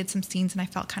 like we did some scenes and I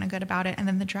felt kind of good about it. And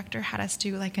then the director had us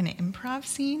do like an improv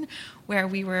scene where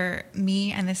we were,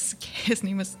 me and this kid, his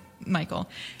name was Michael,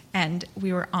 and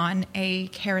we were on a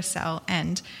carousel,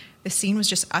 and the scene was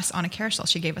just us on a carousel.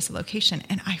 She gave us a location,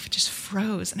 and I just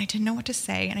froze, and I didn't know what to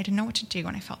say, and I didn't know what to do,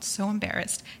 and I felt so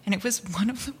embarrassed. And it was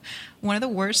one of the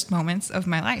worst moments of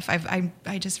my life.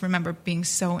 I just remember being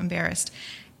so embarrassed.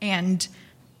 And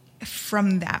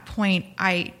from that point,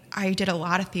 I did a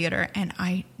lot of theater, and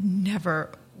I never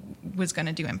was going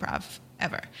to do improv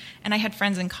ever. And I had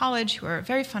friends in college who were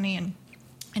very funny, and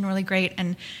and really great,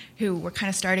 and who were kind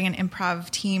of starting an improv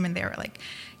team, and they were like,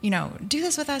 you know, do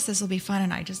this with us, this will be fun.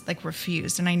 And I just like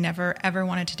refused, and I never ever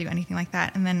wanted to do anything like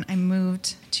that. And then I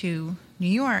moved to New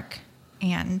York,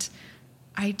 and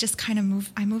I just kind of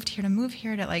I moved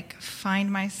here to like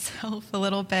find myself a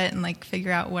little bit and like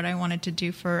figure out what I wanted to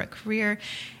do for a career.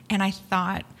 And I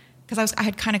thought, because I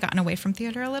had kind of gotten away from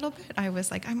theater a little bit, I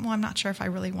was like, I'm not sure if I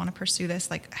really want to pursue this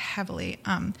like heavily,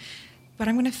 but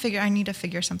I need to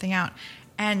figure something out.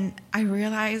 And I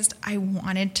realized I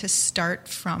wanted to start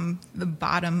from the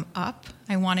bottom up.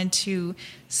 I wanted to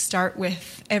start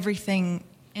with everything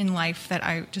in life that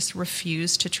I just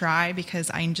refused to try, because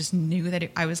I just knew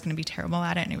that I was going to be terrible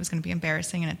at it, and it was going to be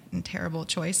embarrassing and a terrible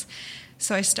choice.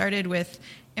 So I started with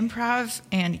improv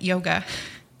and yoga,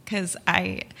 because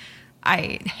I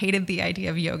hated the idea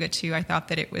of yoga too. I thought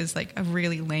that it was like a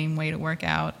really lame way to work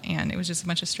out, and it was just a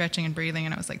bunch of stretching and breathing,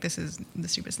 and I was like, this is the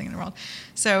stupidest thing in the world.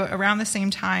 So around the same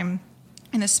time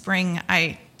in the spring,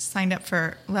 I signed up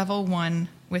for level 1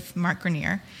 with Mark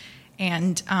Grenier,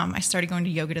 and I started going to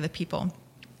Yoga to the People.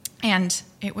 And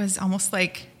it was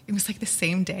like the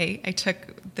same day. I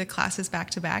took the classes back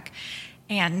to back,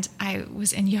 and I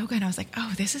was in yoga, and I was like,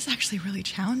 oh, this is actually really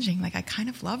challenging. Like, I kind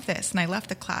of love this. And I left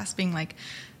the class being like,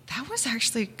 that was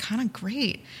actually kind of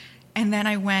great. And then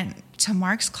I went to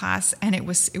Mark's class, and it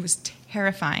was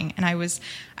terrifying. And I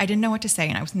didn't know what to say,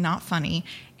 and I was not funny.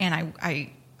 And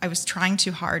I was trying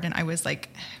too hard, and I was like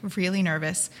really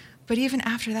nervous. But even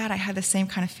after that, I had the same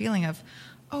kind of feeling of,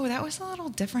 oh, that was a little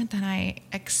different than I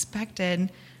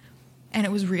expected. And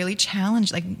it was really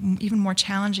challenging, like even more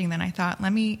challenging than I thought.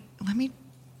 Let me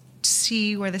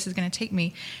see where this is going to take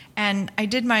me. And I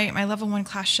did my level 1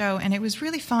 class show, and it was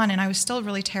really fun, and I was still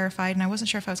really terrified, and I wasn't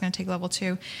sure if I was going to take level 2.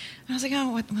 And I was like,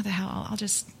 oh, what the hell?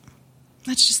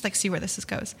 let's just like see where this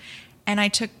goes. And I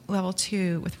took level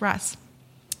 2 with Russ,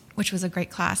 which was a great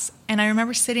class. And I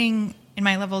remember sitting in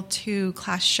my level 2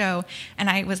 class show, and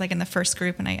I was like in the first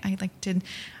group, and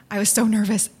I was so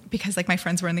nervous because like my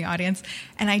friends were in the audience,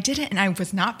 and I did it, and I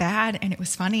was not bad, and it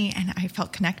was funny, and I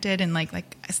felt connected and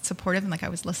like supportive, and like I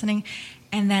was listening.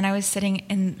 And then I was sitting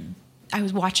and I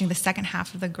was watching the second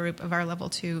half of the group of our level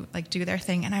 2 like do their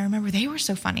thing, and I remember they were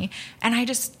so funny, and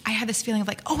I had this feeling of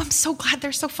like, oh, I'm so glad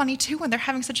they're so funny too, and they're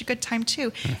having such a good time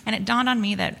too. And it dawned on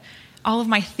me that all of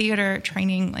my theater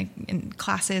training, like in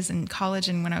classes in college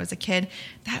and when I was a kid,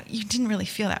 that you didn't really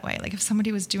feel that way. Like if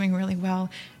somebody was doing really well,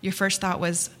 your first thought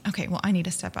was, okay, well, I need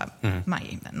to step up my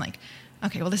game then. Like,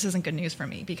 okay, well, this isn't good news for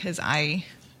me, because I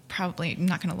probably am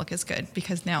not going to look as good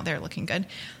because now they're looking good.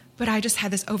 But I just had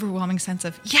this overwhelming sense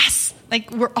of, yes, like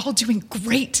we're all doing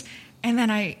great. And then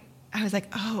I was like,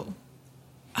 oh,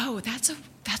 that's a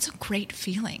great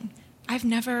feeling. I've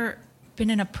never been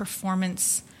in a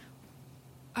performance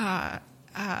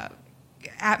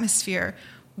atmosphere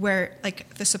where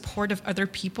like the support of other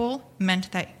people meant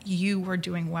that you were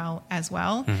doing well as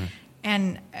well. Mm-hmm.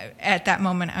 And at that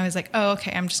moment I was like, oh,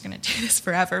 okay, I'm just going to do this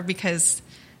forever, because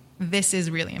this is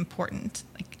really important.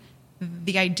 Like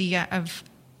the idea of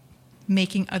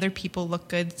making other people look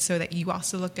good so that you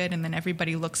also look good, and then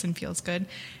everybody looks and feels good,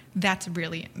 that's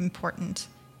really important.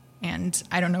 And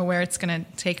I don't know where it's going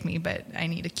to take me, but I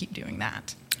need to keep doing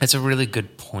that. It's a really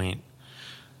good point.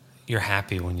 You're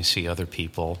happy when you see other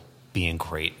people being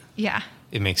great. Yeah.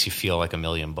 It makes you feel like $1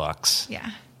 million.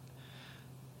 Yeah.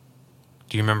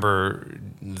 Do you remember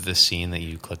the scene that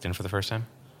you clicked in for the first time?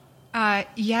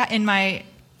 Yeah, in my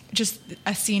just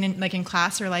a scene in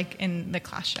class, or like in the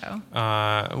class show.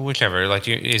 Whichever. Like,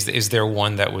 is there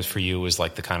one that was for you was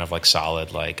like the kind of like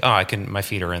solid, like, oh, my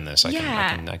feet are in this. I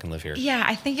can live here. Yeah,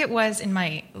 I think it was in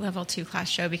my level 2 class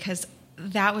show, because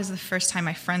that was the first time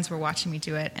my friends were watching me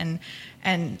do it, and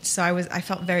so I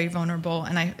felt very vulnerable,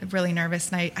 and I really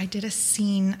nervous, and I did a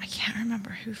scene. I can't remember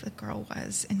who the girl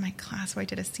was in my class who I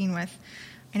did a scene with.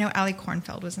 I know Allie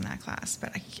Kornfeld was in that class,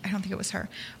 but I don't think it was her.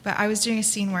 But I was doing a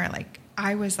scene where like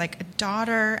I was like a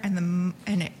daughter, and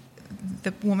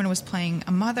the woman was playing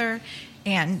a mother,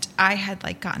 and I had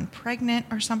like gotten pregnant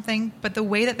or something. But the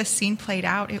way that the scene played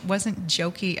out, it wasn't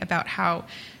jokey about how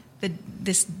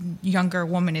this younger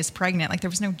woman is pregnant. Like there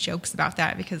was no jokes about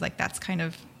that, because like that's kind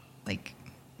of like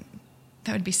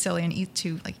that would be silly and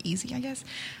too like easy, I guess.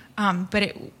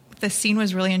 But the scene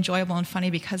was really enjoyable and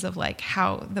funny because of like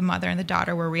how the mother and the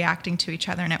daughter were reacting to each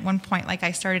other. And at one point, like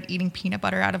I started eating peanut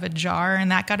butter out of a jar,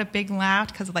 and that got a big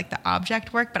laugh because of like the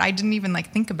object work. But I didn't even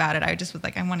like think about it. I just was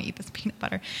like, I want to eat this peanut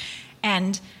butter.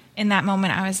 And in that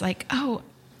moment, I was like, oh,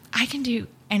 I can do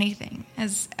anything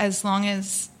as long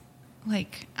as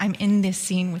like I'm in this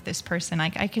scene with this person.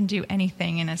 Like I can do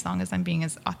anything, and as long as I'm being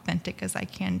as authentic as I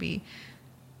can be,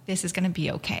 this is going to be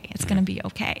okay. It's going to be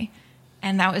okay.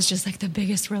 And that was just like the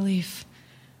biggest relief.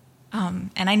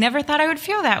 And I never thought I would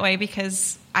feel that way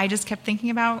because I just kept thinking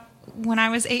about when I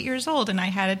was 8 years old and I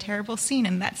had a terrible scene,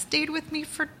 and that stayed with me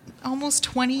for almost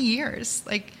 20 years.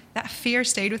 Like, that fear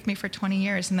stayed with me for 20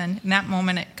 years. And then in that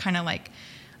moment, it kind of like,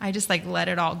 I just like let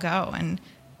it all go. And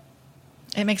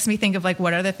it makes me think of like,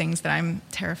 what are the things that I'm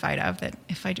terrified of that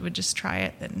if I would just try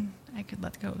it, then I could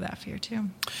let go of that fear too.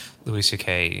 Louis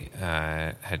C.K.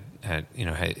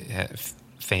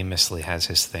 Famously has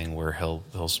his thing where he'll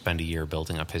spend a year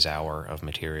building up his hour of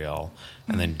material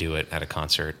and then do it at a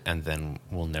concert, and then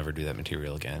will never do that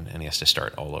material again, and he has to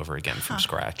start all over again from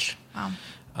scratch. Wow.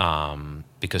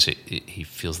 Because he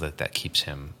feels that keeps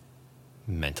him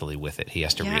mentally with it. He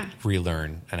has to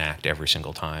relearn an act every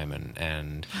single time,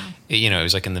 and it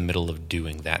was like in the middle of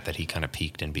doing that he kind of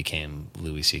peaked and became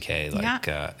Louis C.K. Like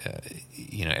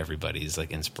everybody's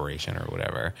like inspiration or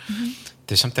whatever. Mm-hmm.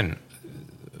 There's something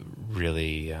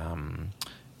really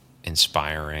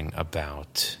inspiring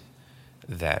about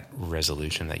that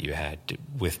resolution that you had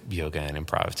with yoga and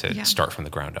improv to start from the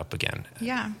ground up again.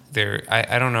 Yeah.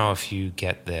 I don't know if you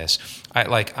get this.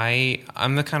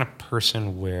 I'm the kind of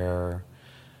person where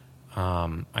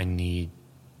I need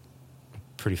a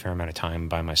pretty fair amount of time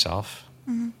by myself.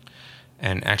 Mm-hmm.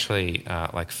 And actually,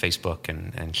 like Facebook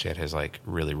and shit has like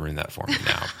really ruined that for me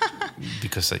now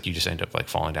because like you just end up like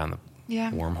falling down the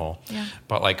wormhole. Yeah.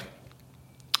 But like,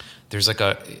 there's like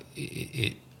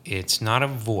it's not a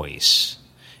voice.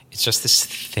 It's just this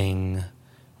thing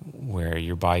where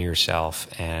you're by yourself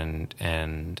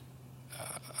and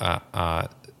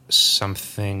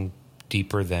something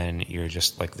deeper than you're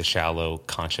just like the shallow,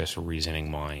 conscious, reasoning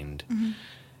mind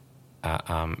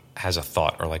has a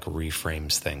thought or like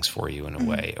reframes things for you in a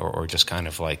way, or just kind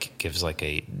of like gives like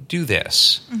a do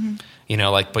this,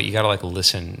 but you got to like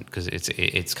listen because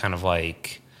it's kind of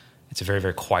like. It's a very,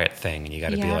 very quiet thing, and you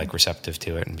got to be like receptive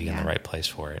to it and be in the right place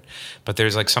for it. But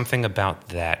there's like something about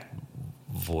that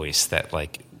voice that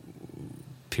like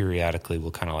periodically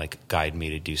will kind of like guide me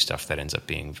to do stuff that ends up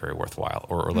being very worthwhile,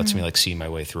 or lets me like see my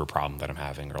way through a problem that I'm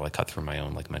having, or like cut through my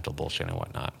own like mental bullshit and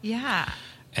whatnot. Yeah.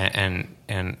 And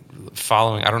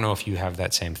following, I don't know if you have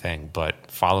that same thing, but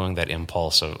following that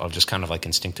impulse of just kind of like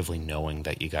instinctively knowing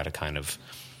that you got to kind of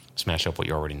smash up what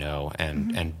you already know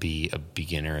and be a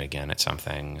beginner again at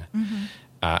something.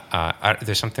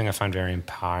 There's something I find very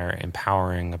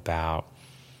empowering about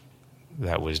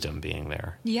that wisdom being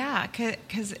there. Yeah,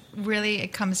 because really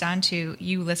it comes down to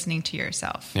you listening to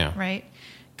yourself, right?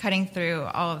 Cutting through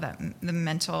all of that, the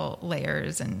mental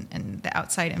layers and the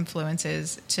outside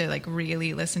influences to like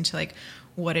really listen to like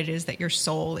what it is that your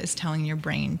soul is telling your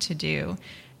brain to do.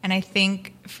 And I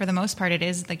think for the most part, it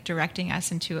is like directing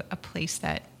us into a place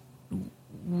that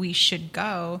we should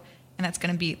go, and that's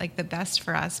going to be like the best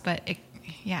for us. But it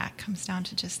comes down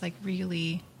to just like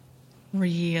really,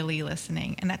 really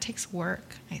listening, and that takes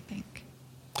work, I think.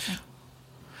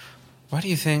 Why do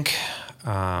you think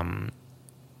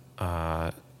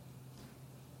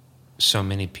so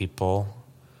many people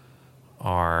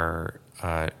are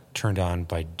turned on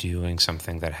by doing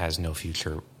something that has no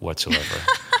future whatsoever?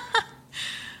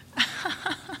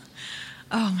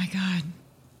 Oh my God,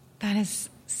 that is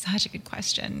such a good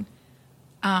question.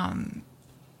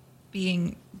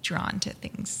 Being drawn to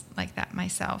things like that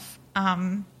myself.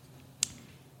 I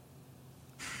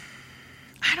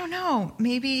don't know.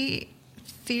 Maybe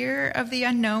fear of the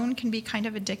unknown can be kind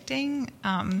of addicting.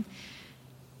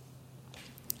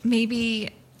 Maybe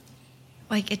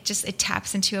like it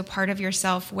taps into a part of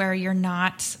yourself where you're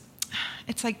not.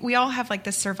 It's like we all have like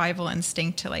this survival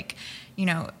instinct to like,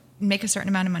 make a certain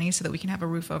amount of money so that we can have a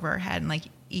roof over our head and like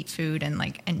eat food and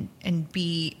like and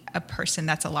be a person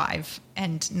that's alive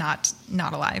and not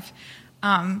alive.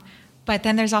 But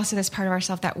then there's also this part of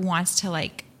ourselves that wants to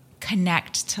like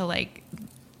connect to like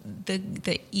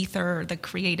the ether, the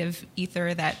creative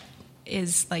ether that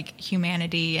is like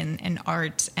humanity and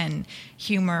art and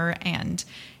humor, and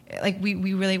like we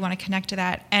really want to connect to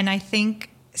that. And I think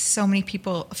so many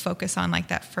people focus on like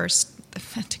that first,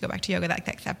 to go back to yoga,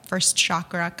 that first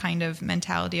chakra kind of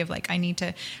mentality of like, I need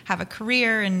to have a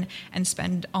career and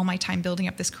spend all my time building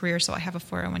up this career so I have a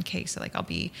 401k, so like I'll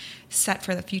be set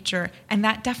for the future. And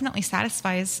that definitely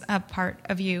satisfies a part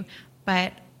of you.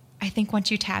 But I think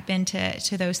once you tap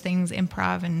into those things,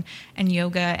 improv and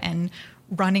yoga and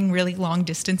running really long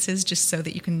distances, just so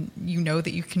that you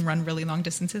that you can run really long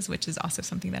distances, which is also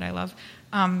something that I love.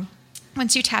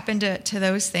 Once you tap into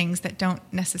those things that don't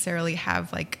necessarily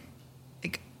have like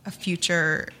a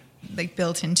future like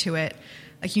built into it,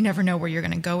 like you never know where you're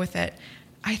going to go with it,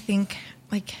 I think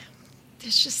like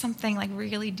there's just something like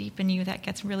really deep in you that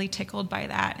gets really tickled by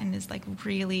that and is like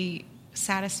really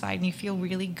satisfied and you feel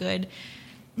really good,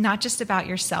 not just about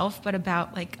yourself, but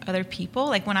about like other people.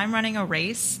 Like when I'm running a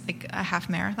race, like a half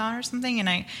marathon or something, and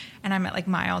I'm at like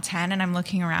mile 10 and I'm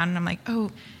looking around and I'm like,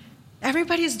 oh,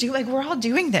 everybody's like, we're all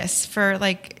doing this for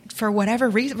whatever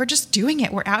reason. We're just doing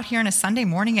it. We're out here on a Sunday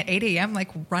morning at 8 a.m., like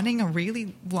running a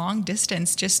really long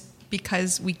distance just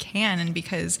because we can and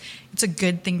because it's a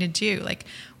good thing to do. Like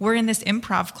we're in this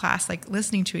improv class, like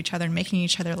listening to each other and making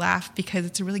each other laugh because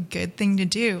it's a really good thing to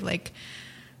do. Like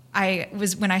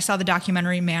when I saw the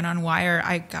documentary Man on Wire,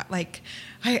 I got like,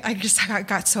 I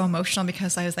got so emotional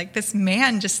because I was like, this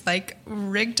man just like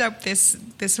rigged up this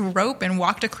rope and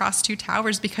walked across 2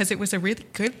 towers because it was a really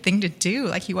good thing to do.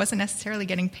 Like he wasn't necessarily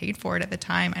getting paid for it at the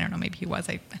time. I don't know, maybe he was.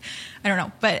 I don't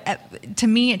know. But to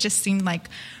me, it just seemed like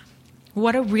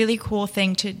what a really cool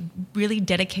thing to really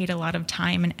dedicate a lot of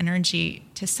time and energy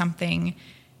to something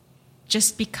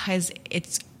just because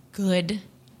it's good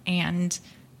and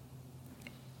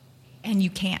you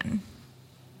can.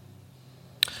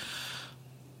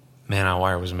 Man on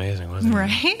Wire was amazing, wasn't it?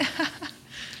 Right?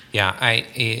 Yeah,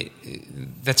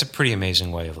 that's a pretty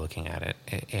amazing way of looking at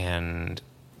it. And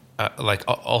like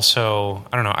also,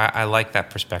 I don't know, I like that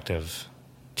perspective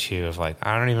too of like,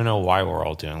 I don't even know why we're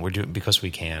all doing. We're doing because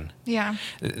we can. Yeah.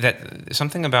 That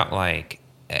something about like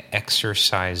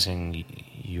exercising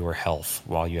your health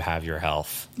while you have your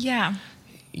health. Yeah.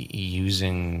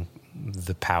 Using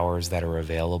the powers that are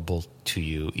available to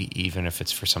you, even if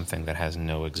it's for something that has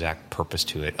no exact purpose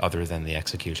to it other than the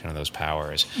execution of those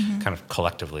powers, kind of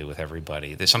collectively with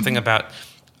everybody. There's something about,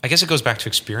 I guess it goes back to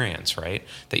experience, right?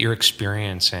 That you're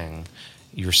experiencing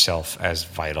yourself as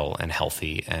vital and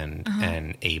healthy and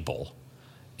able.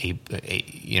 You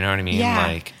know what I mean? Yeah.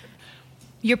 Like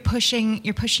You're pushing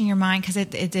your mind, because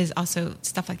it is also,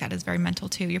 stuff like that is very mental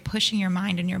too. You're pushing your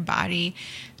mind and your body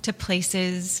to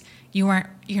places you're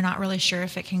not really sure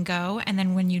if it can go. And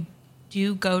then when you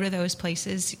do go to those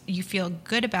places, you feel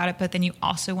good about it, but then you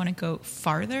also want to go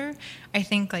farther. I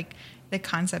think like the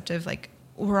concept of like,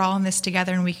 we're all in this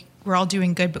together and we're all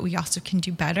doing good, but we also can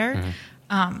do better.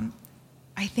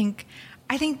 I think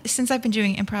since I've been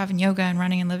doing improv and yoga and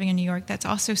running and living in New York, that's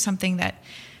also something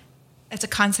it's a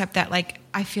concept that like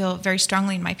I feel very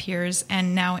strongly in my peers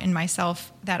and now in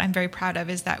myself that I'm very proud of,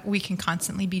 is that we can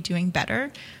constantly be doing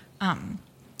better.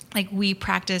 Like we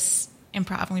practice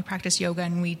improv and we practice yoga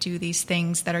and we do these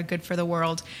things that are good for the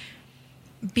world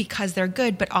because they're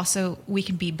good, but also we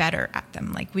can be better at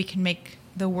them. Like we can make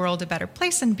the world a better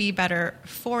place and be better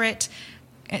for it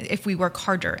if we work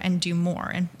harder and do more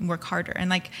and work harder. And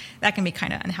like that can be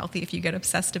kind of unhealthy if you get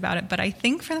obsessed about it. But I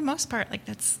think for the most part, like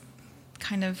that's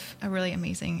kind of a really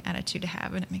amazing attitude to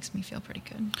have, and it makes me feel pretty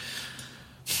good.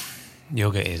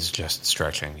 yoga is just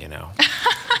stretching, you know.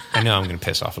 I know I'm going to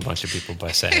piss off a bunch of people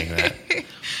by saying that.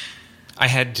 I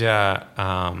had,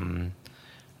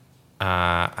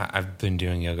 I've been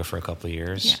doing yoga for a couple of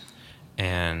years,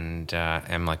 and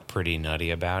am like pretty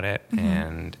nutty about it,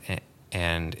 and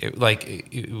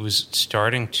it was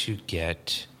starting to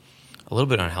get a little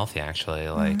bit unhealthy, actually.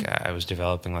 Like I was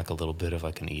developing like a little bit of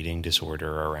like an eating disorder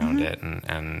around it,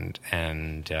 and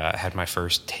had my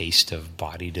first taste of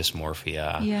body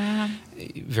dysmorphia. Yeah,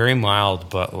 very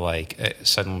mild, but like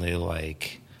suddenly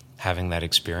like having that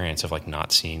experience of like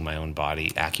not seeing my own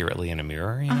body accurately in a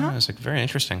mirror. You know, it was like very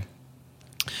interesting.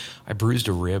 I bruised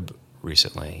a rib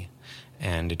recently,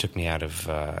 and it took me out of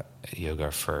yoga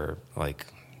for like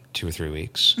 2 or 3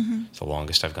 weeks. It's the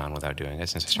longest I've gone without doing it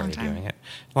since I started doing it.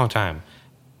 Long time.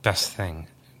 Best thing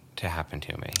to happen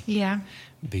to me. Yeah.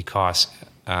 Because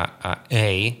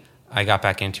A, I got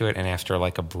back into it, and after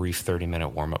like a brief 30-minute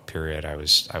warm-up period, I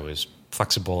was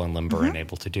flexible and limber and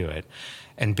able to do it.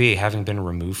 And B, having been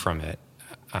removed from it,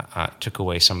 took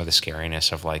away some of the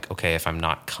scariness of like, okay, if I'm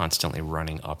not constantly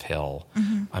running uphill,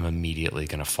 I'm immediately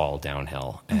going to fall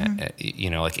downhill.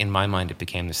 You know, like in my mind, it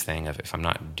became this thing of if I'm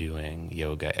not doing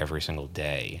yoga every single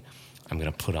day, I'm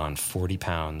going to put on 40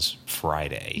 pounds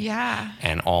Friday. Yeah.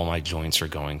 And all my joints are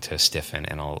going to stiffen,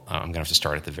 and I'm going to have to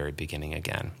start at the very beginning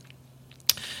again.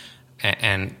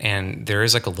 And there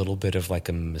is like a little bit of like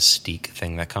a mystique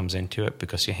thing that comes into it,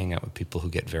 because you hang out with people who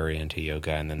get very into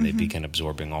yoga, and then they begin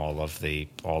absorbing all of the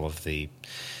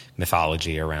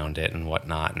mythology around it and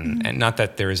whatnot. And not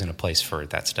that there isn't a place for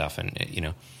that stuff, and you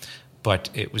know, but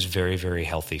it was very, very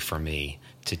healthy for me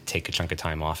to take a chunk of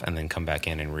time off and then come back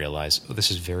in and realize, oh, this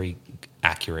is very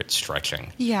accurate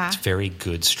stretching. Yeah. It's very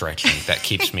good stretching that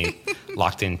keeps me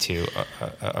locked into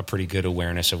a pretty good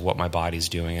awareness of what my body's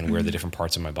doing and where the different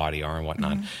parts of my body are and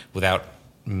whatnot, without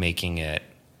making it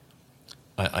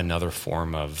another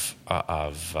form of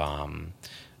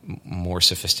more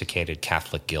sophisticated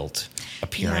Catholic guilt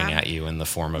appearing at you in the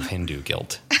form of Hindu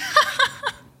guilt.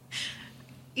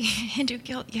 Hindu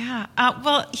guilt, yeah.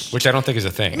 Which I don't think is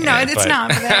a thing. No, it's not.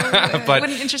 But that But- what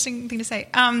an interesting thing to say.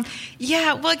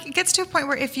 Yeah, well, it gets to a point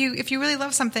where if you really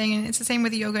love something, and it's the same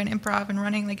with yoga and improv and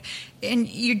running, like, and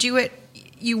you do it,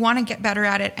 you want to get better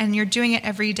at it, and you're doing it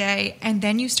every day, and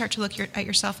then you start to look at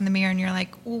yourself in the mirror, and you're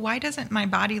like, well, why doesn't my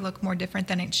body look more different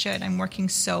than it should? I'm working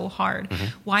so hard.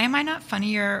 Why am I not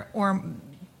funnier or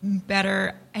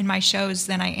better in my shows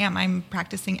than I am? I'm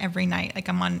practicing every night, like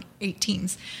I'm on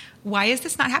 18s. Why is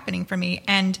this not happening for me?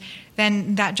 And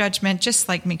then that judgment just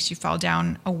like makes you fall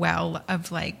down a well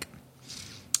of like,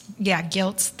 yeah,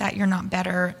 guilt that you're not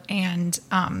better and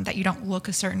that you don't look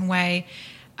a certain way.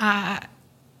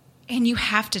 And you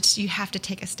have to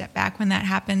take a step back when that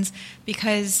happens,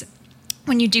 because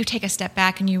when you do take a step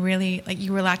back and you really like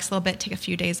you relax a little bit, take a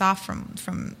few days off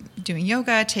from doing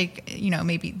yoga,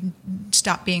 maybe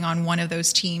stop being on one of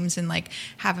those teams and like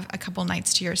have a couple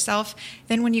nights to yourself.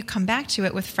 Then when you come back to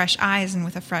it with fresh eyes and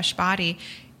with a fresh body,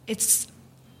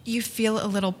 you feel a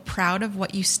little proud of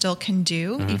what you still can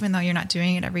do, even though you're not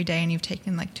doing it every day and you've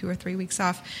taken like 2 or 3 weeks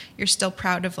off. You're still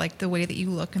proud of like the way that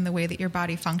you look and the way that your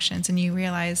body functions, and you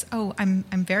realize, oh, I'm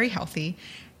very healthy.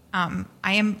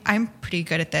 I'm pretty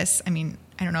good at this. I mean,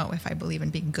 I don't know if I believe in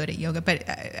being good at yoga, but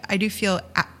I do feel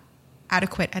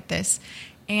adequate at this,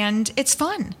 and it's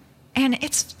fun. And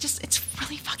it's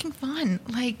really fucking fun.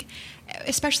 Like,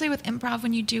 especially with improv,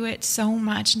 when you do it so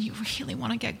much and you really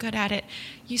want to get good at it,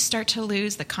 you start to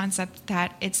lose the concept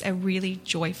that it's a really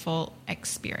joyful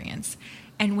experience.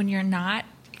 And when you're not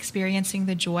experiencing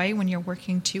the joy, when you're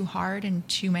working too hard and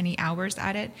too many hours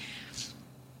at it,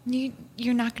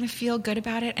 you're not going to feel good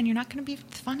about it, and you're not going to be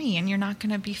funny, and you're not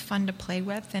going to be fun to play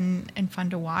with and fun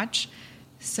to watch.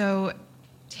 So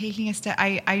taking a step,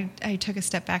 I took a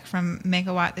step back from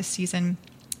Megawatt this season,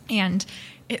 and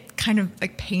it kind of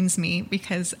like pains me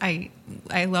because I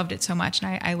loved it so much,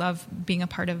 and I love being a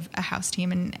part of a house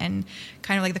team and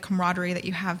kind of like the camaraderie that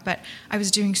you have. But I was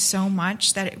doing so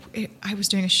much that I was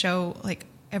doing a show like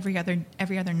every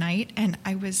other night, and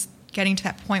I was getting to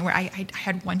that point where I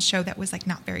had one show that was like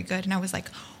not very good, and I was like,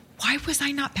 why was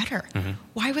I not better?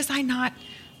 Why was I not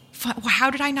how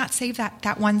did I not save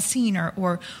that one scene,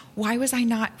 or why was I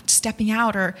not stepping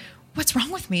out, or what's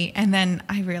wrong with me? And then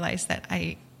I realized that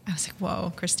I was like,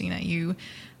 whoa, Christina,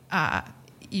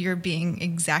 you're being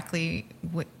exactly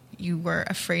what you were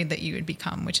afraid that you would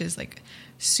become, which is like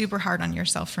super hard on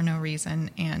yourself for no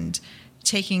reason and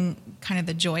taking kind of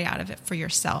the joy out of it for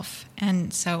yourself.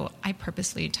 And so I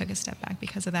purposely took a step back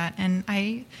because of that. And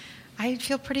I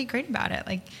feel pretty great about it.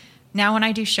 Like now when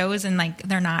I do shows and like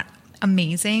they're not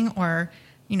amazing, or,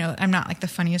 I'm not like the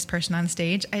funniest person on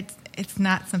stage, it's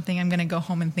not something I'm going to go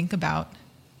home and think about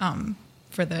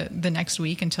for the next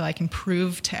week until I can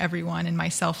prove to everyone and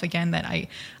myself again that I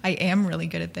am really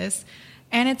good at this.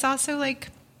 And it's also like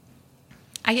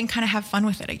I can kind of have fun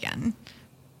with it again.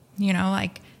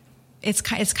 Like it's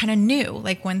kind of new.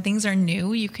 Like when things are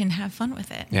new, you can have fun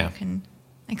with it. Yeah. You can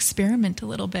experiment a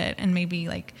little bit and maybe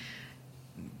like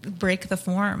break the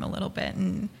form a little bit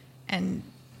and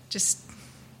just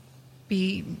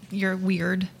be your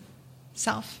weird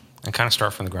self. And kind of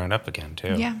start from the ground up again,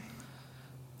 too. Yeah.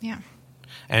 Yeah.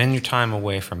 And in your time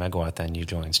away from Megawatt, then you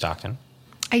joined Stockton.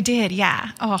 I did,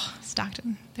 yeah. Oh,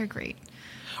 Stockton. They're great.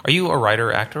 Are you a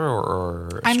writer, actor,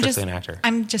 or strictly an actor?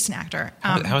 I'm just an actor.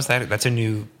 How's that? That's a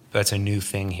new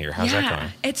thing here. How's that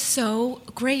going? It's so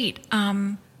great.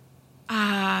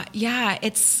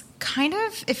 It's kind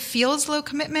of, it feels low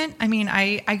commitment. I mean,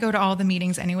 I go to all the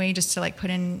meetings anyway, just to like put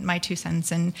in my 2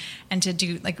 cents and to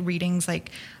do like readings,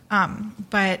 like,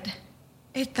 but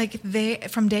it like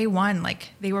from day one, like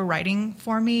they were writing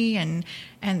for me and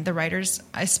the writers,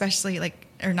 especially like,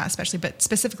 or not especially, but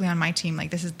specifically on my team,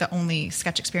 like this is the only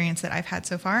sketch experience that I've had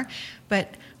so far.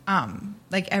 But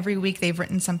like every week they've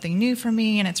written something new for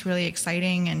me, and it's really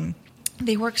exciting. And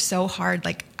they work so hard.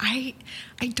 Like I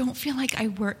don't feel like I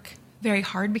work very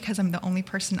hard because I'm the only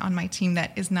person on my team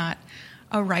that is not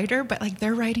a writer, but like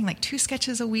they're writing like 2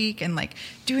 sketches a week and like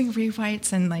doing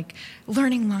rewrites and like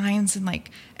learning lines, and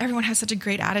like everyone has such a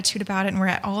great attitude about it. And we're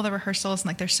at all the rehearsals and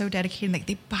like they're so dedicated. Like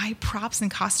they buy props and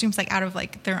costumes like out of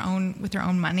like with their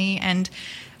own money, and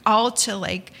all to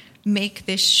like make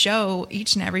this show,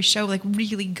 each and every show, like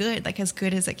really good, like as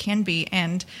good as it can be.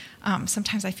 And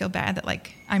sometimes I feel bad that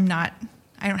like I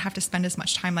don't have to spend as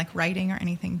much time like writing or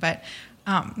anything, but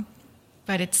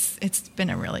it's been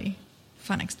a really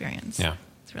fun experience. Yeah.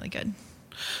 It's really good.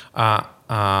 Are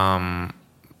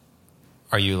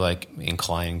Are you like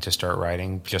inclining to start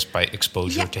writing just by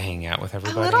exposure to hanging out with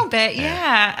everybody? A little bit,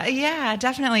 yeah,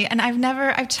 definitely. And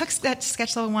I took that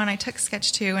sketch level 1, I took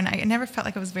sketch 2, and I never felt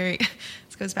like I was very,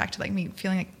 this goes back to like me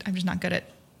feeling like I'm just not good at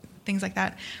things like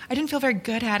that. I didn't feel very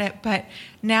good at it, but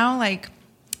now like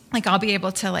I'll be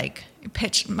able to like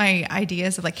pitch my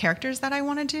ideas of like characters that I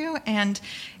want to do, and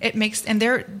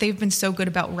they've been so good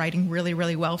about writing really,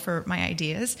 really well for my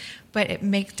ideas, but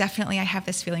definitely I have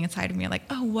this feeling inside of me like,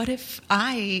 oh, what if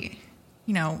I,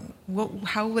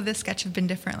 how would this sketch have been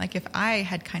different? Like if I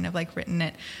had kind of like written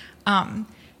it,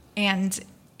 and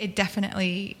it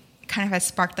definitely kind of has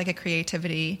sparked like a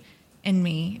creativity in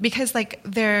me, because like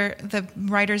the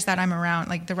writers that I'm around,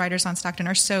 like the writers on Stockton,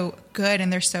 are so good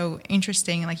and they're so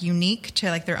interesting and like unique to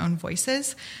like their own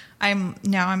voices. I'm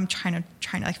trying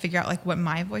to like figure out like what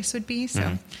my voice would be.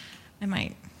 So I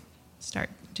might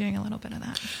start doing a little bit of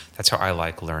that. That's how I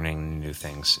like learning new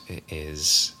things.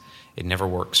 It never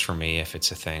works for me if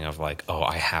it's a thing of like, oh,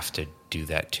 I have to do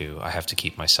that too. I have to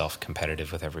keep myself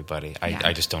competitive with everybody.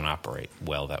 I just don't operate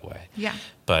well that way. Yeah.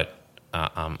 But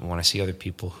when I see other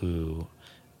people who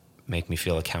make me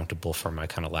feel accountable for my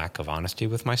kind of lack of honesty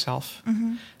with myself,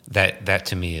 that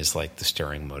to me is like the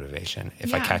stirring motivation.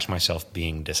 If I catch myself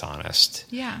being dishonest,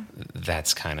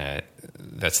 that's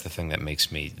the thing that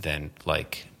makes me then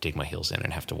like dig my heels in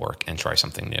and have to work and try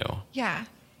something new. Yeah,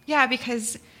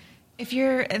 because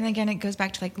and again, it goes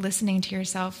back to like listening to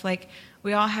yourself. Like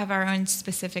we all have our own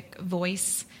specific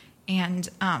voice, and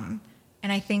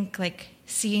I think like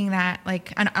seeing that,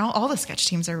 like, and all the sketch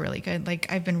teams are really good. Like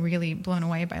I've been really blown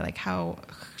away by like how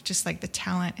just like the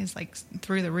talent is like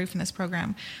through the roof in this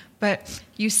program. But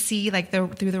you see like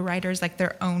through the writers, like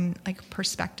their own like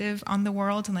perspective on the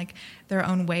world and like their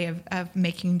own way of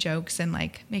making jokes and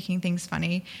like making things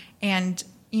funny. And,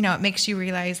 it makes you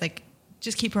realize like,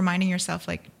 just keep reminding yourself,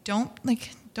 like, don't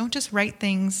just write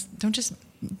things. Don't just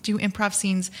do improv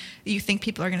scenes that you think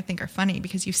people are going to think are funny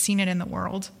because you've seen it in the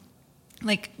world.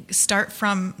 Like start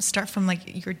from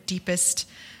like your deepest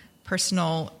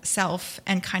personal self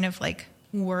and kind of like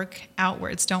work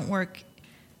outwards. Don't work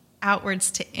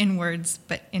outwards to inwards,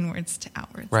 but inwards to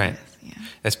outwards. Right. Yeah.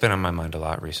 That's been on my mind a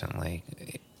lot recently.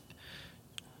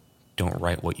 Don't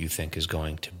write what you think is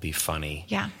going to be funny.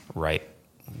 Yeah. Write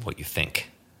what you think.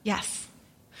 Yes.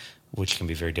 Which can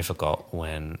be very difficult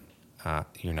when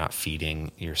you're not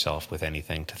feeding yourself with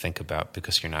anything to think about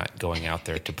because you're not going out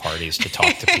there to parties to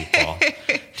talk to people,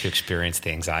 to experience the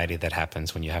anxiety that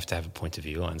happens when you have to have a point of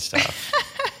view on stuff.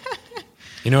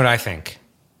 You know what I think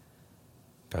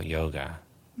about yoga?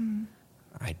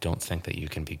 I don't think that you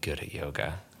can be good at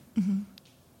yoga,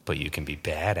 but you can be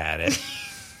bad at it.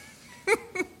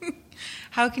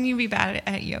 How can you be bad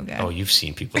at yoga? Oh, you've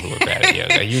seen people who are bad at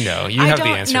yoga. You have the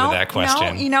answer to that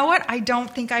question. No, you know what? I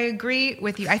don't think I agree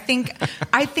with you. I think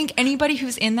anybody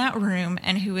who's in that room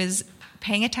and who is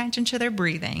paying attention to their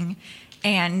breathing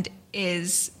and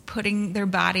is putting their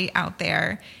body out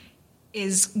there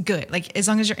is good. Like as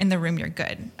long as you're in the room, you're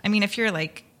good. I mean, if you're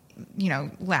like,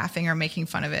 laughing or making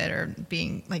fun of it or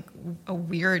being like a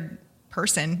weird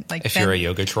person, like if you're a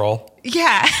yoga troll.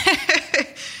 Yeah.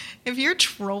 If you're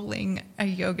trolling a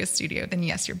yoga studio, then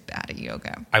yes, you're bad at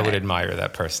yoga. I would admire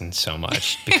that person so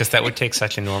much because that would take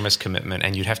such enormous commitment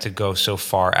and you'd have to go so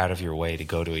far out of your way to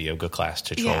go to a yoga class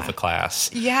to troll the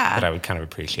class. Yeah. But I would kind of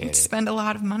appreciate it. Spend a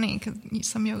lot of money because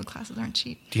some yoga classes aren't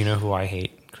cheap. Do you know who I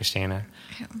hate, Christina?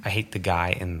 Who? I hate the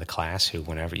guy in the class who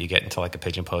whenever you get into like a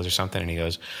pigeon pose or something and he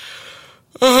goes...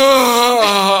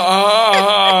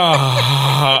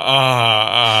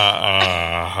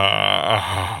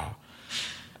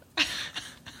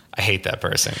 I hate that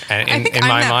person. And in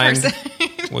my mind,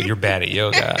 well, you're bad at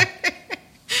yoga.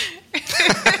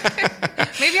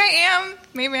 Maybe I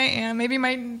am. Maybe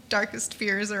my darkest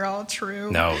fears are all true.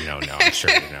 No. I'm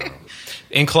sure you know.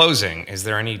 In closing, is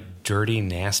there any dirty,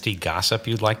 nasty gossip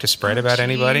you'd like to spread about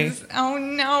anybody? Oh,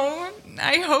 no.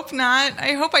 I hope not.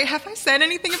 Have I said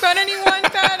anything about anyone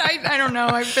bad? I don't know.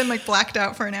 I've been like blacked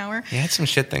out for an hour. You had some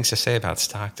shit things to say about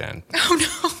Stockton. Oh,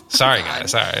 no. Sorry,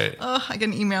 guys. Sorry. Oh, I get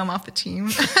an email. I'm off the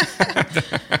team.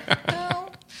 No.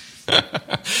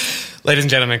 Ladies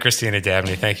and gentlemen, Christina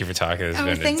Dabney, thank you for talking. It's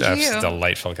been a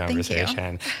delightful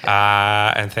conversation.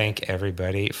 And thank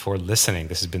everybody for listening.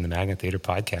 This has been the Magnet Theater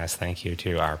Podcast. Thank you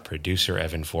to our producer,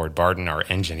 Evan Ford Barton, our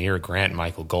engineer, Grant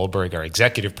Michael Goldberg, our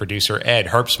executive producer, Ed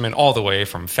Herbstman, all the way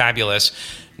from fabulous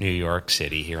New York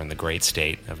City, here in the great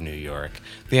state of New York,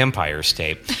 the Empire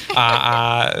State.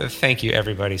 Thank you,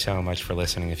 everybody, so much for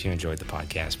listening. If you enjoyed the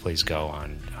podcast, please go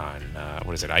on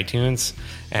iTunes,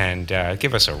 and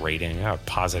give us a rating. A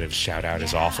positive shout-out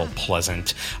is awful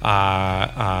pleasant.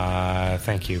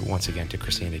 Thank you once again to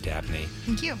Christina Dabney.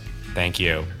 Thank you. Thank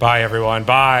you. Bye, everyone.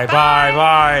 Bye. Bye.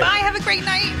 Bye. Bye. Have a great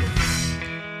night.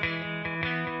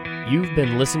 You've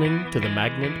been listening to the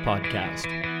Magnet Podcast.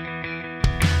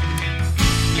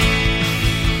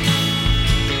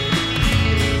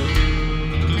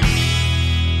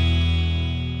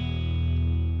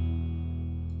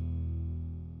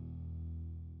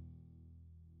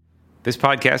 This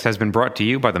podcast has been brought to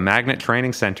you by the Magnet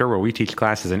Training Center, where we teach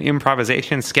classes in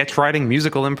improvisation, sketch writing,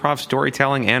 musical improv,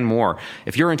 storytelling, and more.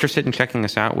 If you're interested in checking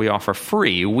us out, we offer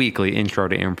free weekly intro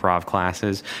to improv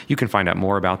classes. You can find out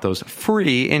more about those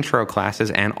free intro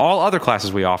classes and all other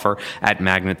classes we offer at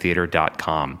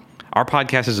magnettheater.com. Our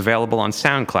podcast is available on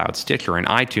SoundCloud, Stitcher, and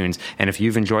iTunes. And if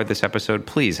you've enjoyed this episode,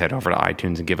 please head over to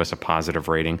iTunes and give us a positive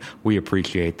rating. We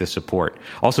appreciate the support.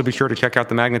 Also, be sure to check out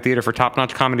the Magnet Theater for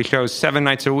top-notch comedy shows 7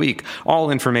 nights a week.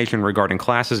 All information regarding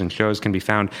classes and shows can be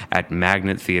found at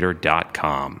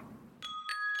magnettheater.com.